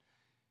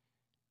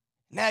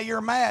 Now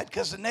you're mad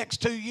because the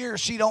next 2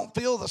 years she don't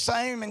feel the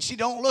same and she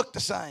don't look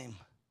the same.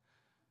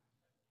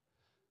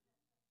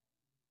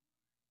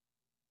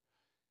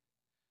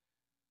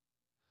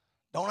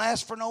 Don't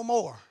ask for no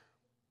more.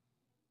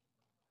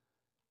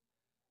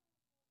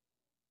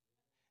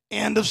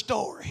 End of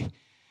story.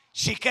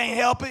 She can't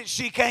help it.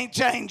 She can't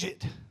change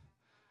it.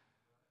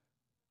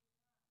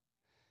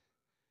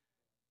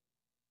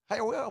 Hey,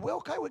 are we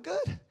okay? We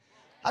good?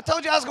 I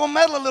told you I was going to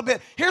meddle a little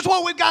bit. Here's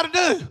what we've got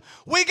to do.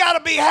 We got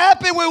to be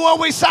happy with what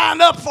we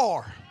signed up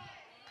for.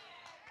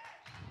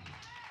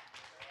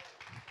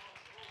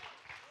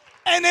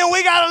 And then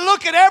we got to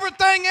look at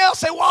everything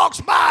else that walks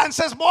by and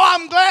says, boy,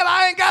 I'm glad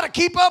I ain't got to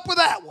keep up with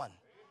that one.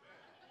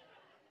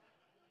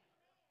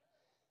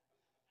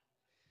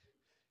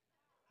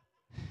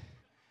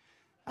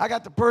 I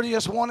got the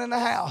prettiest one in the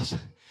house,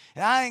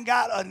 and I ain't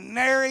got a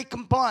nary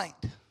complaint.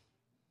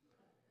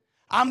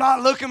 I'm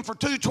not looking for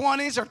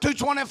 220s or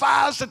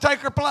 225s to take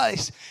her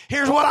place.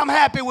 Here's what I'm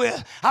happy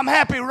with. I'm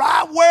happy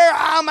right where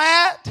I'm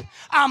at.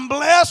 I'm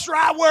blessed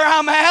right where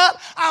I'm at.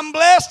 I'm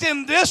blessed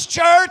in this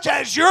church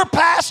as your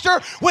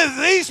pastor with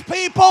these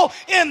people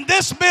in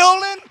this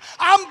building.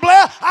 I'm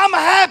blessed. I'm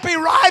happy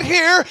right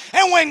here.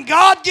 And when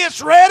God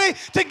gets ready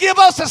to give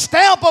us a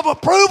stamp of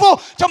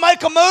approval to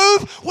make a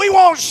move, we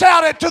won't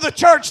shout it to the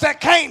church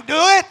that can't do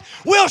it.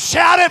 We'll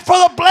shout it for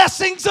the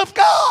blessings of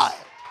God.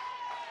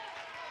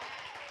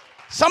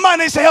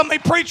 Somebody needs to help me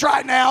preach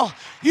right now.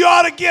 You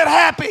ought to get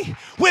happy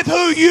with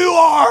who you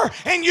are,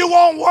 and you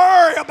won't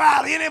worry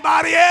about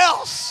anybody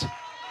else.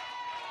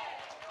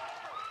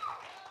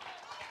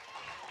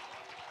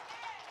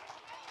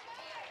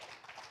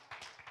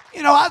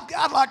 You know,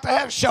 I'd like to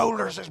have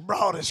shoulders as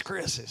broad as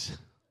Chris's.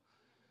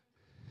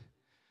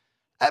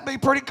 That'd be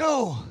pretty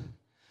cool.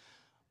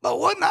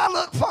 But wouldn't I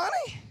look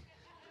funny?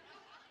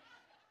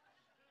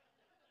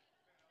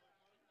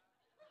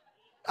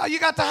 Oh, you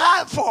got the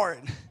height for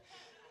it.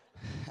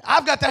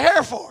 I've got the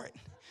hair for it.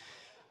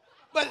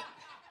 But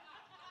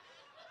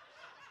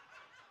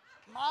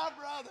my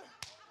brother,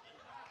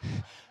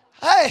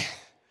 hey,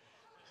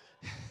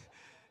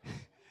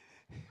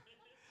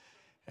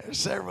 there's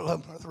several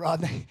of them, Brother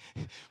Rodney.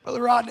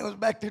 Brother Rodney was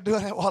back there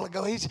doing it a while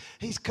ago.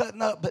 He's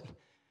cutting up, but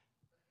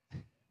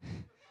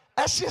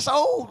that's just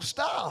old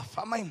stuff.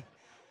 I mean,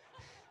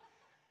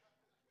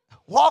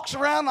 walks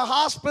around the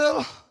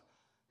hospital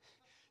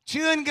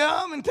chewing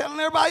gum and telling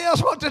everybody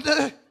else what to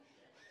do.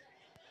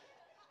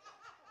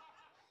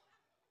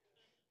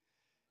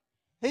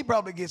 He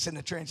probably gets in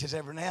the trenches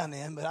every now and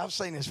then, but I've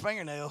seen his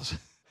fingernails.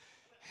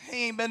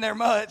 He ain't been there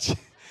much.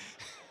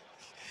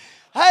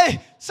 Hey,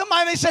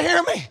 somebody needs to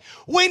hear me.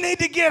 We need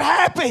to get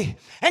happy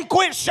and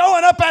quit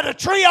showing up at a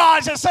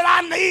triage and say,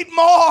 I need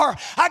more.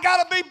 I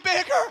got to be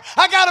bigger.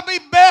 I got to be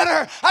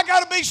better. I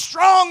got to be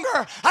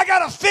stronger. I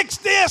got to fix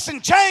this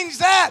and change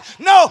that.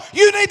 No,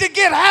 you need to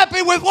get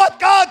happy with what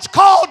God's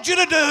called you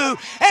to do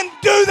and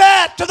do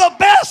that to the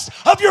best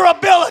of your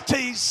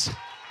abilities.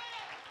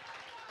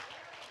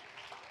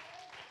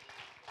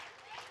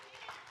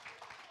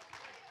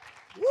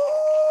 Woo!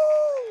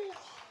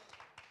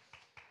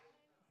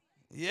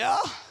 Yeah.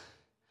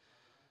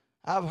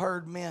 I've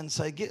heard men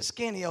say, get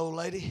skinny, old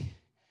lady.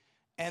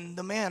 And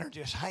the men are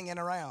just hanging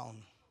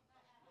around.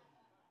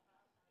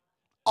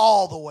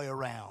 All the way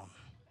around.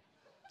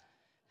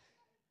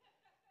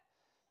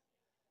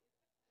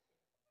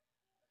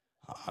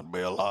 I'd be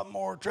a lot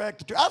more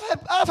attracted to.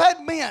 I've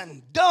had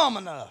men dumb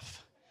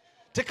enough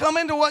to come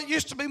into what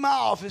used to be my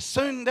office.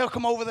 Soon they'll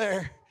come over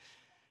there.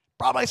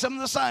 Probably some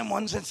of the same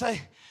ones and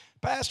say,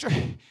 Pastor,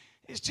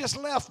 it's just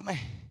left me.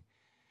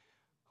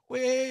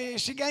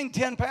 She gained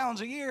 10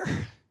 pounds a year.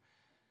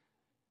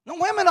 No,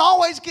 women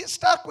always get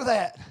stuck with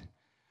that.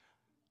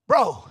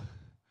 Bro,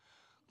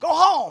 Go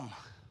home.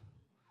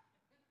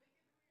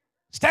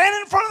 Stand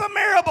in front of the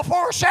mirror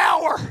before a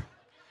shower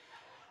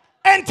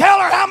and tell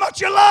her how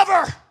much you love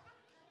her.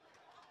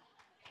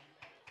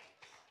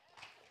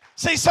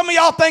 See, some of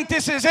y'all think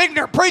this is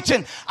ignorant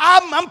preaching.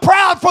 I'm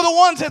proud for the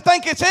ones that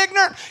think it's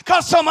ignorant,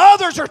 because some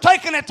others are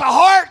taking it to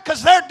heart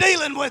because they're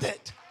dealing with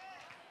it.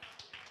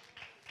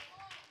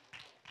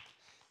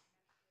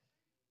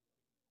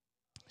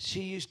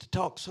 She used to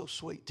talk so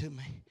sweet to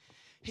me.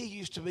 He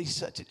used to be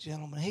such a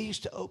gentleman. He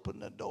used to open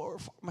the door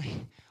for me.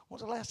 When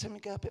was the last time he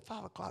got up at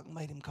 5 o'clock and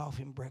made him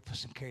coffee and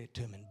breakfast and carried it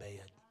to him in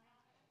bed?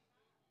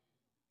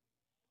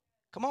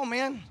 Come on,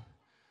 men.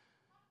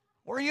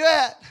 Where are you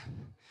at?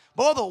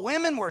 Boy, the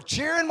women were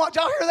cheering. What,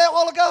 y'all hear that a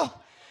while ago?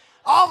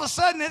 All of a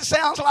sudden, it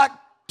sounds like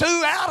 2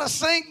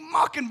 out-of-sync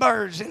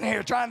mockingbirds in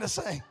here trying to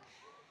sing.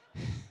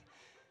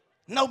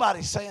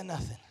 Nobody's saying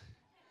nothing.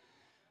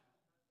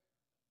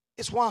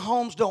 It's why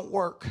homes don't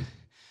work.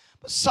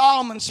 But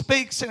Solomon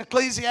speaks in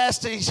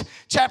Ecclesiastes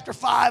chapter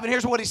 5, and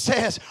here's what he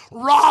says.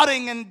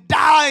 Rotting and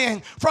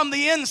dying from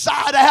the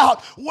inside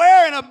out,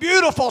 wearing a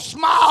beautiful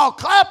smile,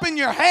 clapping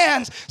your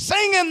hands,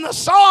 singing the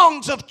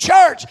songs of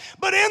church,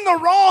 but in the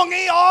wrong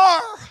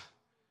ER.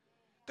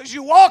 Because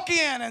you walk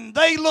in and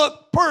they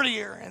look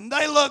prettier and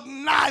they look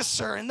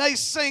nicer and they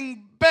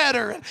sing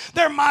better and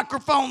their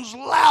microphone's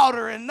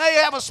louder and they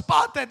have a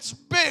spot that's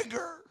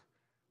bigger.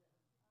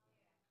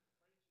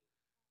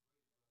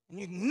 And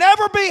you can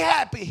never be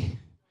happy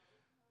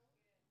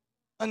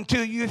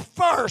until you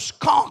first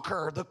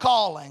conquer the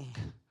calling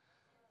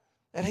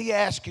that He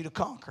asked you to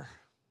conquer.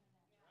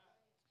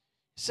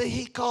 See,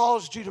 He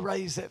caused you to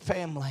raise that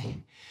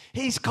family.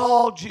 He's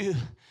called you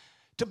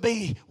to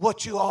be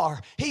what you are.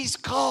 He's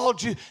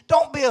called you.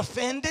 Don't be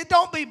offended.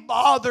 Don't be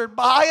bothered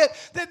by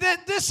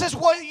it. This is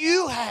what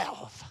you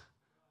have.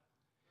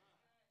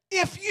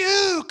 If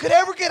you could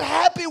ever get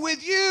happy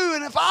with you,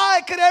 and if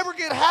I could ever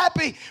get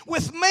happy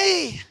with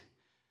me,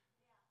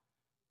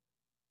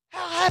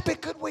 how happy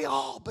could we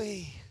all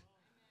be?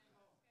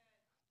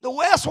 The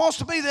West wants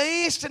to be the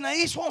East, and the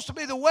East wants to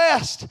be the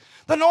West.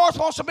 The North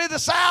wants to be the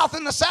South,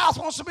 and the South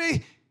wants to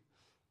be...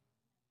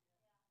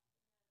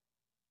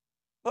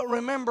 But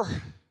remember,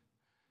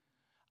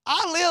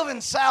 I live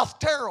in South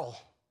Terrell.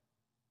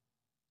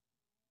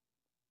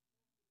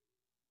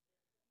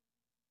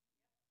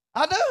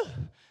 I do.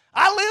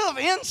 I live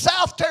in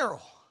South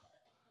Terrell.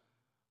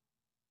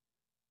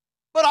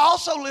 But I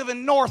also live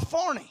in North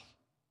Forney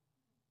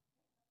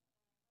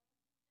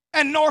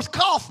and North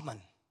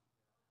Kaufman.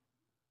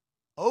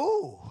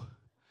 Oh,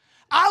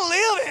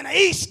 I live in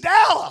East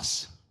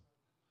Dallas,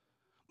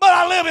 but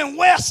I live in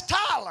West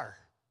Tyler.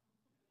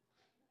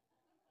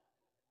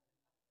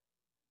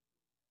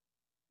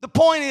 The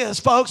point is,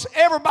 folks,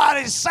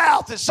 everybody's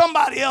south is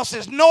somebody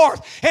else's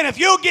north. And if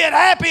you get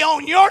happy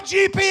on your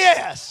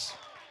GPS,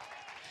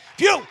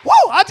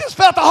 I just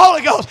felt the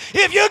Holy Ghost.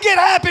 If you get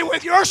happy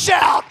with your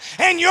shout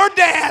and your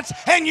dance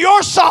and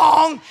your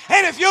song,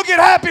 and if you get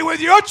happy with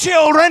your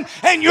children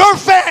and your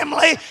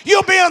family,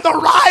 you'll be in the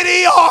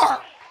right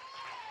ER.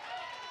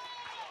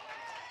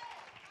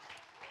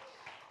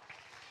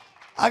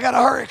 I got to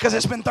hurry because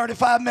it's been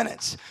 35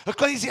 minutes.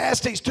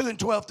 Ecclesiastes 2 and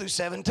 12 through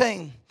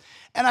 17.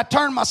 And I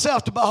turned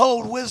myself to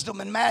behold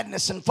wisdom and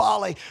madness and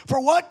folly. For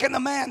what can a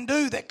man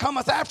do that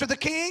cometh after the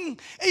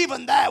king?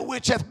 Even that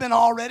which hath been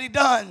already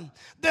done.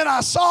 Then I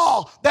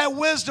saw that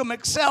wisdom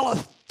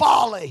excelleth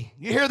folly.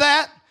 You hear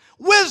that?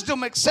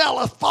 Wisdom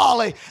excelleth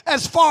folly,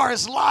 as far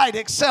as light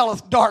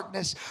excelleth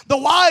darkness. The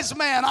wise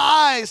man's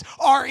eyes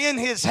are in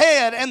his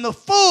head, and the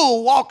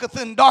fool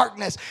walketh in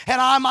darkness.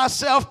 And I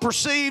myself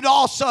perceived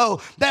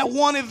also that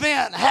one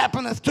event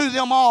happeneth to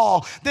them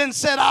all. Then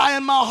said I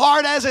in my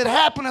heart, as it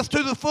happeneth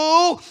to the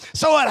fool,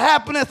 so it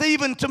happeneth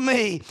even to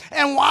me.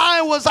 And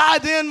why was I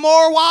then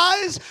more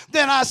wise?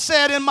 Then I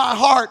said in my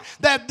heart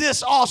that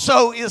this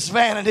also is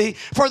vanity.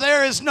 For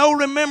there is no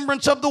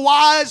remembrance of the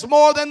wise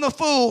more than the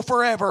fool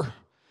forever.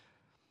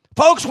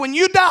 Folks, when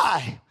you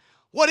die,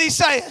 what he's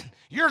saying,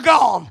 you're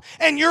gone.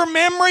 And your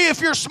memory, if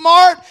you're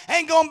smart,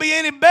 ain't going to be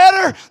any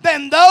better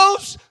than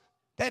those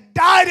that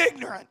died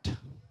ignorant.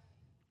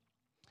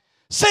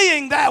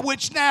 Seeing that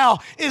which now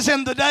is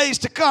in the days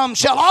to come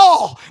shall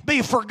all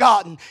be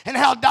forgotten. And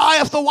how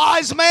dieth the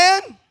wise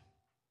man?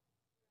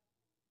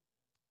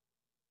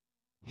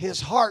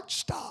 His heart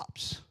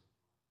stops.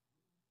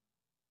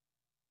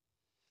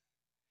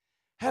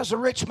 How does a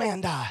rich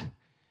man die?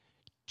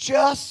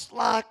 Just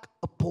like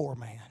a poor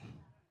man.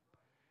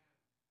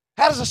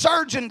 How does a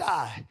surgeon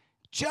die?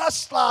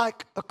 Just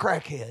like a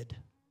crackhead.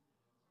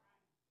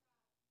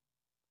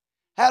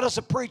 How does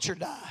a preacher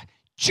die?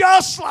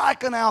 Just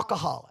like an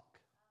alcoholic.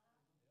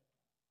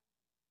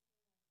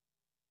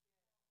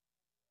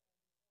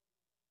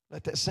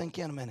 Let that sink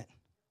in a minute.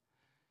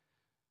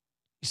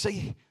 You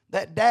see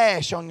that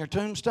dash on your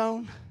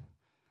tombstone?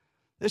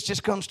 This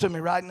just comes to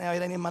me right now.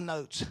 It ain't in my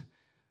notes.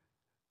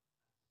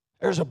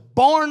 There's a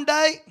born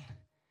date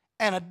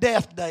and a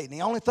death date. And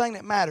the only thing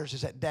that matters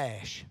is that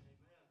dash.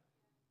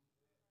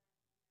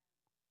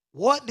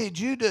 What did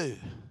you do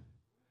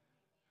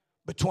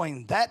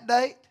between that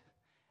date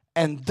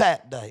and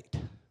that date.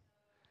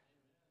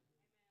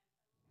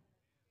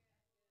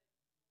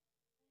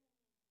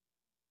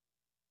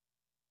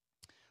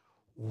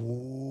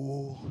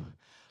 Ooh.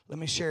 Let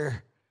me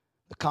share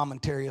the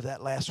commentary of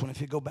that last one.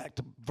 If you go back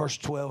to verse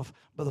 12,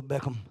 Brother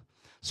Beckham.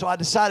 So I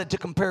decided to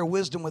compare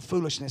wisdom with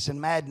foolishness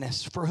and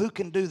madness. For who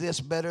can do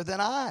this better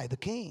than I, the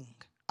king?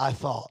 I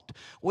thought.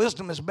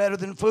 Wisdom is better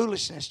than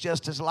foolishness,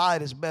 just as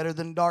light is better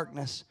than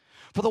darkness.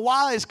 For the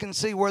wise can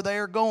see where they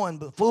are going,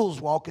 but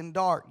fools walk in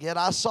dark. Yet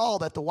I saw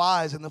that the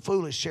wise and the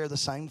foolish share the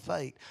same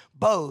fate.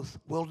 Both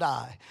will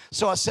die.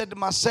 So I said to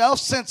myself,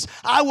 since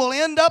I will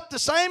end up the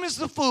same as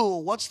the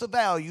fool, what's the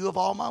value of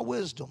all my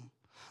wisdom?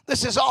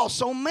 This is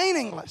also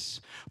meaningless.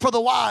 For the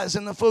wise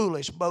and the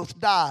foolish both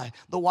die.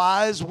 The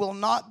wise will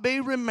not be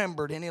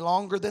remembered any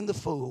longer than the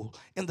fool.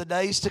 In the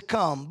days to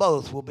come,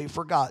 both will be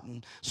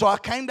forgotten. So I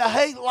came to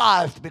hate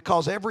life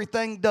because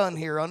everything done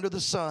here under the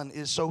sun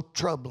is so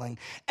troubling.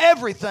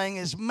 Everything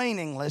is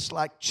meaningless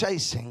like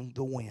chasing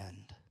the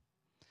wind.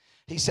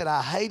 He said,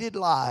 I hated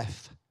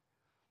life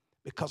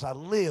because I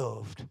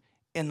lived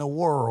in the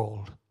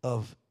world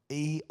of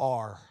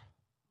ER.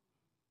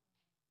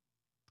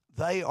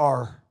 They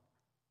are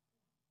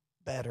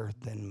better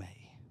than me.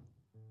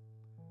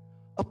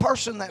 A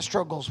person that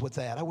struggles with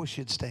that, I wish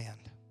you'd stand.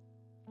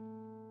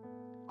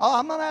 Oh,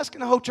 I'm not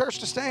asking the whole church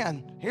to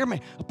stand. Hear me.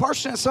 A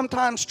person that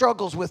sometimes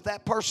struggles with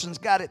that person's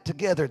got it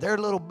together. They're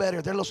a little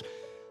better.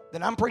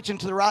 Then I'm preaching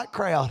to the right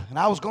crowd. And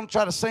I was going to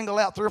try to single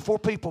out 3 or 4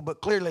 people,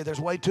 but clearly there's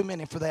way too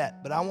many for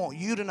that. But I want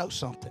you to know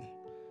something.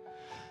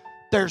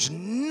 There's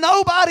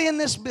nobody in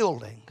this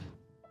building.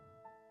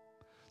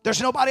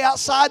 There's nobody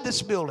outside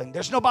this building.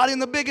 There's nobody in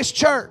the biggest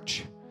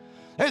church.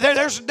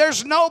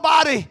 There's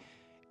nobody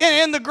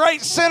in the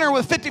great center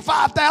with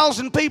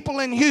 55,000 people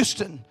in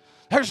Houston.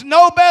 There's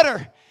no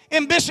better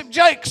in Bishop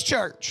Jake's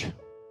church.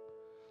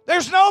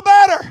 There's no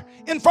better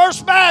in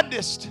First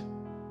Baptist.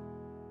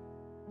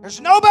 There's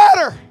no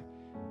better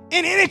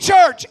in any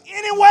church,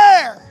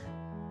 anywhere.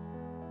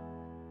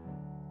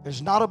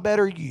 There's not a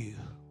better you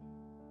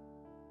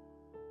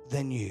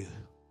than you.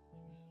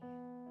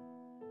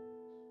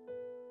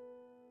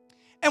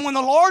 And when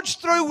the Lord's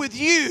through with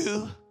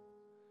you,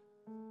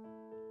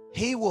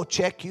 He will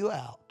check you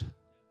out.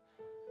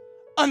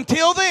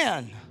 Until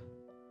then,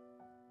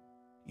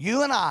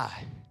 you and I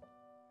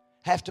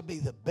have to be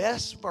the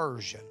best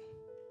version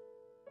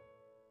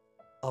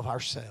of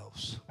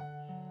ourselves.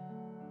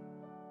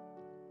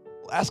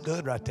 Well, that's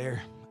good right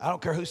there. I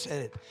don't care who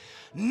said it.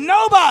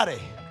 Nobody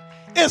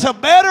is a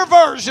better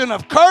version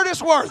of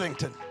Curtis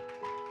Worthington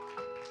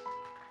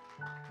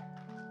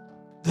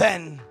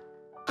than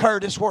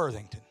Curtis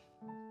Worthington.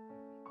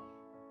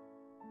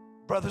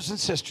 Brothers and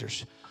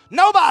sisters,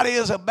 nobody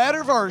is a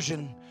better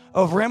version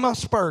of Rima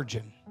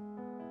Spurgeon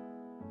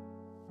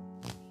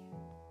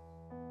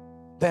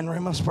than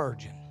Rima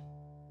Spurgeon.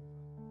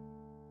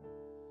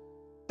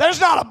 There's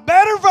not a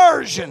better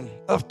version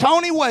of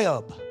Tony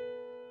Webb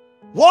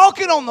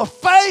walking on the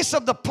face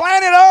of the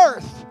planet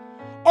Earth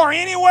or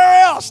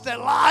anywhere else that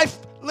life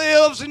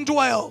lives and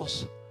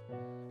dwells.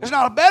 There's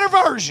not a better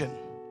version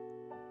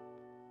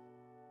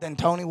than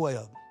Tony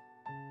Webb.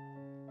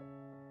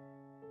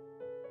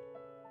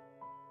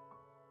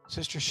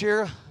 Sister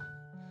Shira,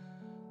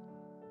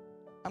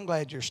 I'm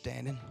glad you're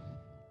standing.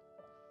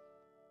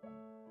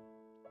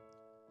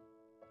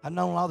 I've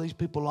known all these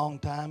people a long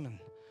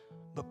time,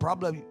 but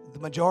probably the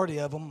majority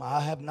of them I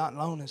have not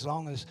known as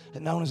long as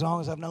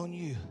I've known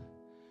you.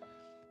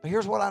 But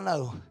here's what I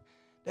know.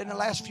 That in the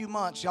last few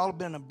months, y'all have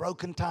been in a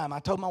broken time.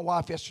 I told my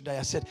wife yesterday,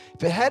 I said,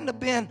 if it hadn't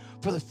have been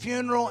for the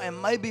funeral and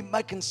maybe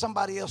making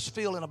somebody else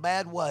feel in a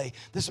bad way,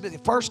 this would be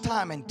the first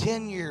time in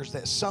 10 years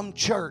that some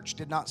church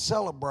did not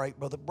celebrate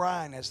Brother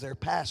Brian as their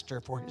pastor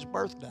for his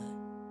birthday.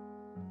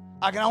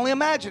 I can only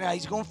imagine how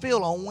he's going to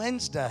feel on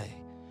Wednesday,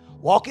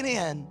 walking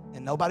in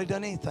and nobody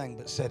done anything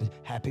but said,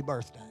 happy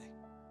birthday.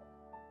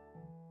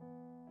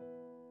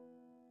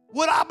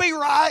 Would I be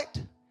right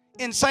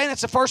in saying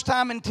it's the first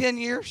time in 10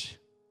 years?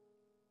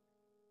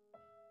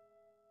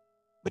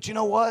 But you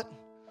know what?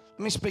 Let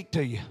me speak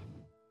to you.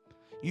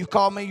 You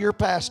called me your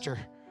pastor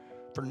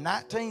for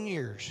 19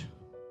 years.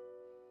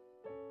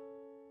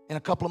 In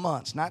a couple of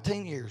months,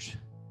 19 years.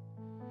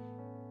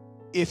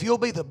 If you'll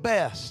be the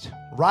best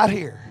right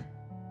here.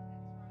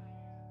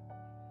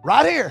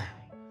 Right here.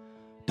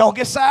 Don't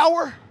get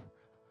sour.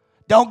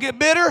 Don't get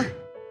bitter.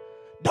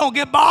 Don't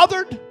get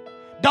bothered.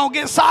 Don't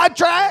get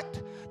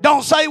sidetracked.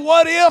 Don't say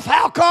what if,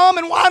 how come,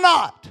 and why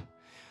not.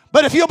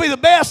 But if you'll be the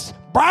best,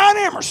 Brian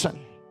Emerson,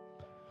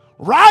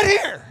 right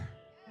here,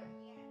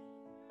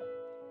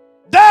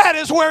 that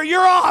is where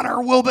your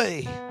honor will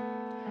be.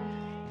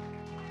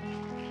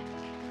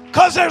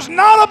 Because there's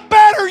not a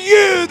better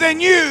you than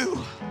you.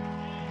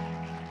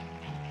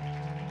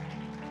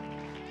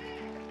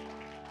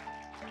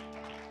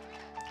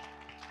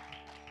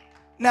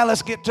 Now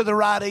let's get to the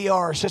right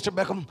ER. Sister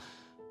Beckham,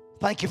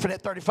 thank you for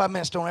that 35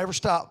 minutes. Don't ever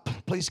stop.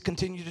 Please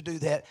continue to do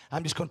that.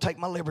 I'm just going to take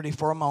my liberty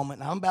for a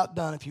moment. I'm about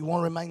done. If you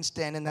want to remain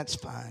standing, that's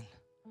fine.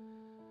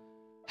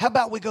 How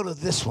about we go to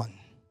this one?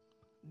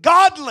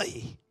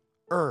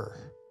 Godly-er.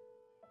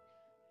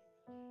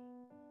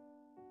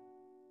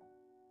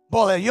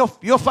 Boy,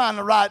 you'll find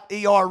the right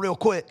ER real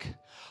quick.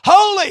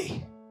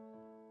 Holy,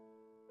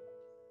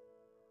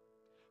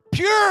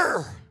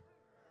 pure,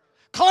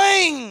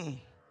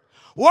 clean,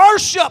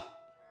 worship,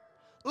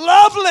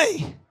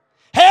 lovely,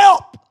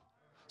 help,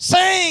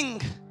 sing,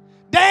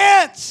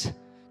 dance,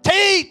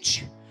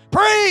 teach,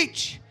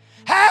 preach,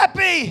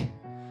 happy,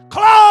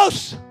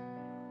 close.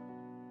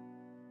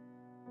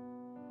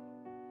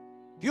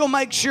 You'll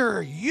make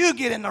sure you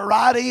get in the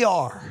right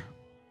ER.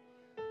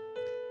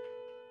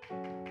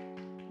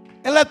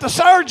 And let the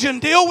surgeon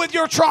deal with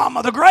your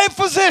trauma, the great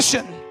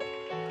physician.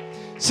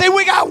 See,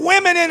 we got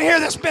women in here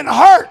that's been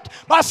hurt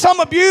by some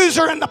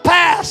abuser in the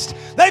past.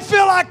 They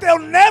feel like they'll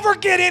never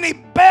get any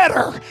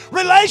better.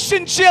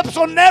 Relationships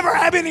will never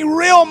have any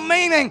real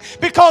meaning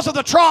because of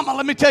the trauma.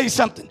 Let me tell you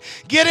something.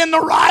 Get in the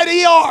right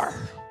ER.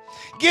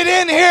 Get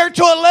in here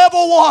to a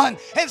level 1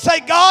 and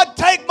say, God,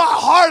 take my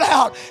heart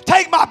out.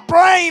 Take my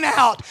brain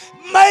out.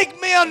 Make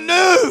me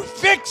anew.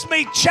 Fix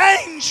me.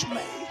 Change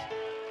me.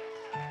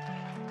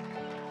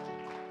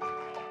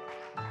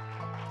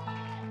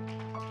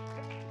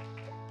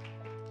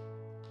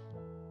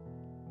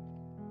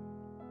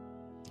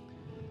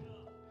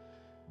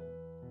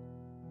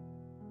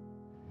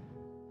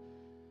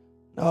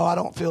 No, I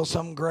don't feel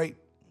some great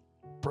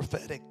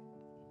prophetic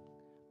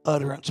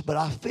utterance, but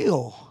I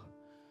feel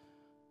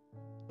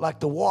like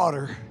the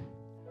water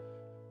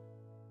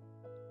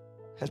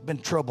has been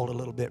troubled a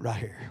little bit right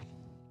here.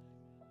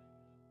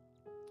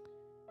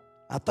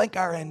 I think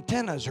our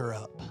antennas are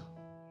up.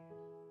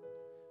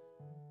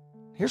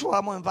 Here's what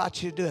I'm going to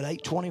invite you to do at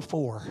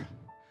 8:24.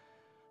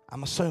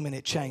 I'm assuming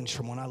it changed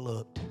from when I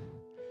looked.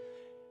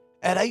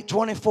 At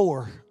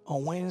 8:24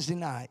 on Wednesday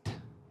night,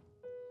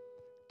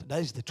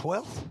 today's the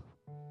 12th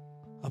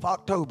of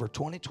October,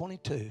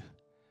 2022.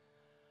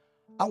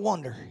 I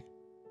wonder,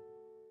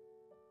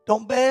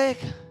 don't beg,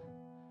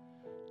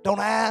 don't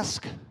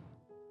ask,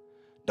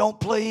 don't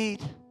plead,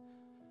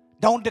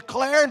 don't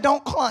declare,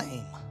 don't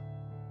claim.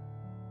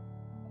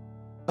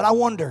 But I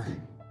wonder,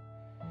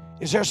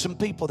 is there some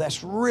people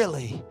that's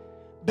really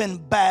been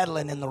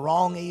battling in the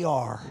wrong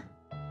ER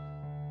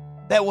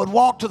that would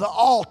walk to the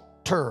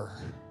altar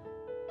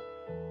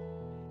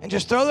and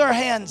just throw their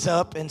hands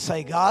up and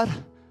say, God,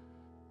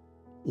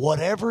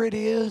 whatever it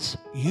is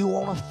you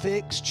want to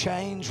fix,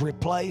 change,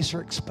 replace,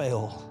 or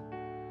expel,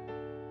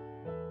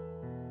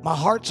 my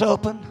heart's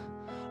open,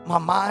 my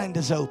mind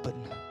is open,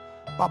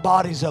 my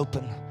body's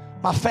open,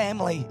 my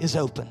family is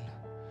open,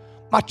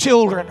 my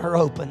children are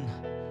open,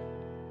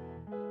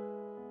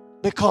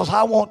 because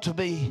I want to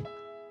be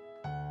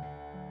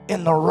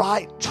in the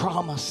right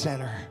trauma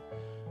center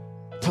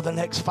for the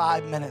next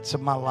 5 minutes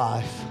of my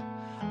life.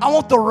 I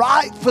want the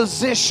right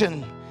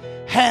physician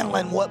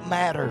handling what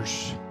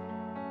matters.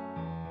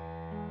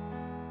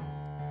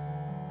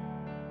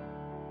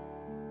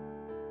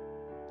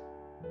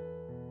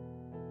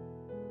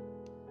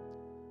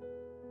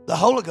 The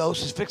Holy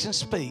Ghost is fixing to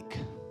speak.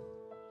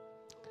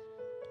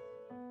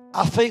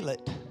 I feel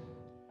it.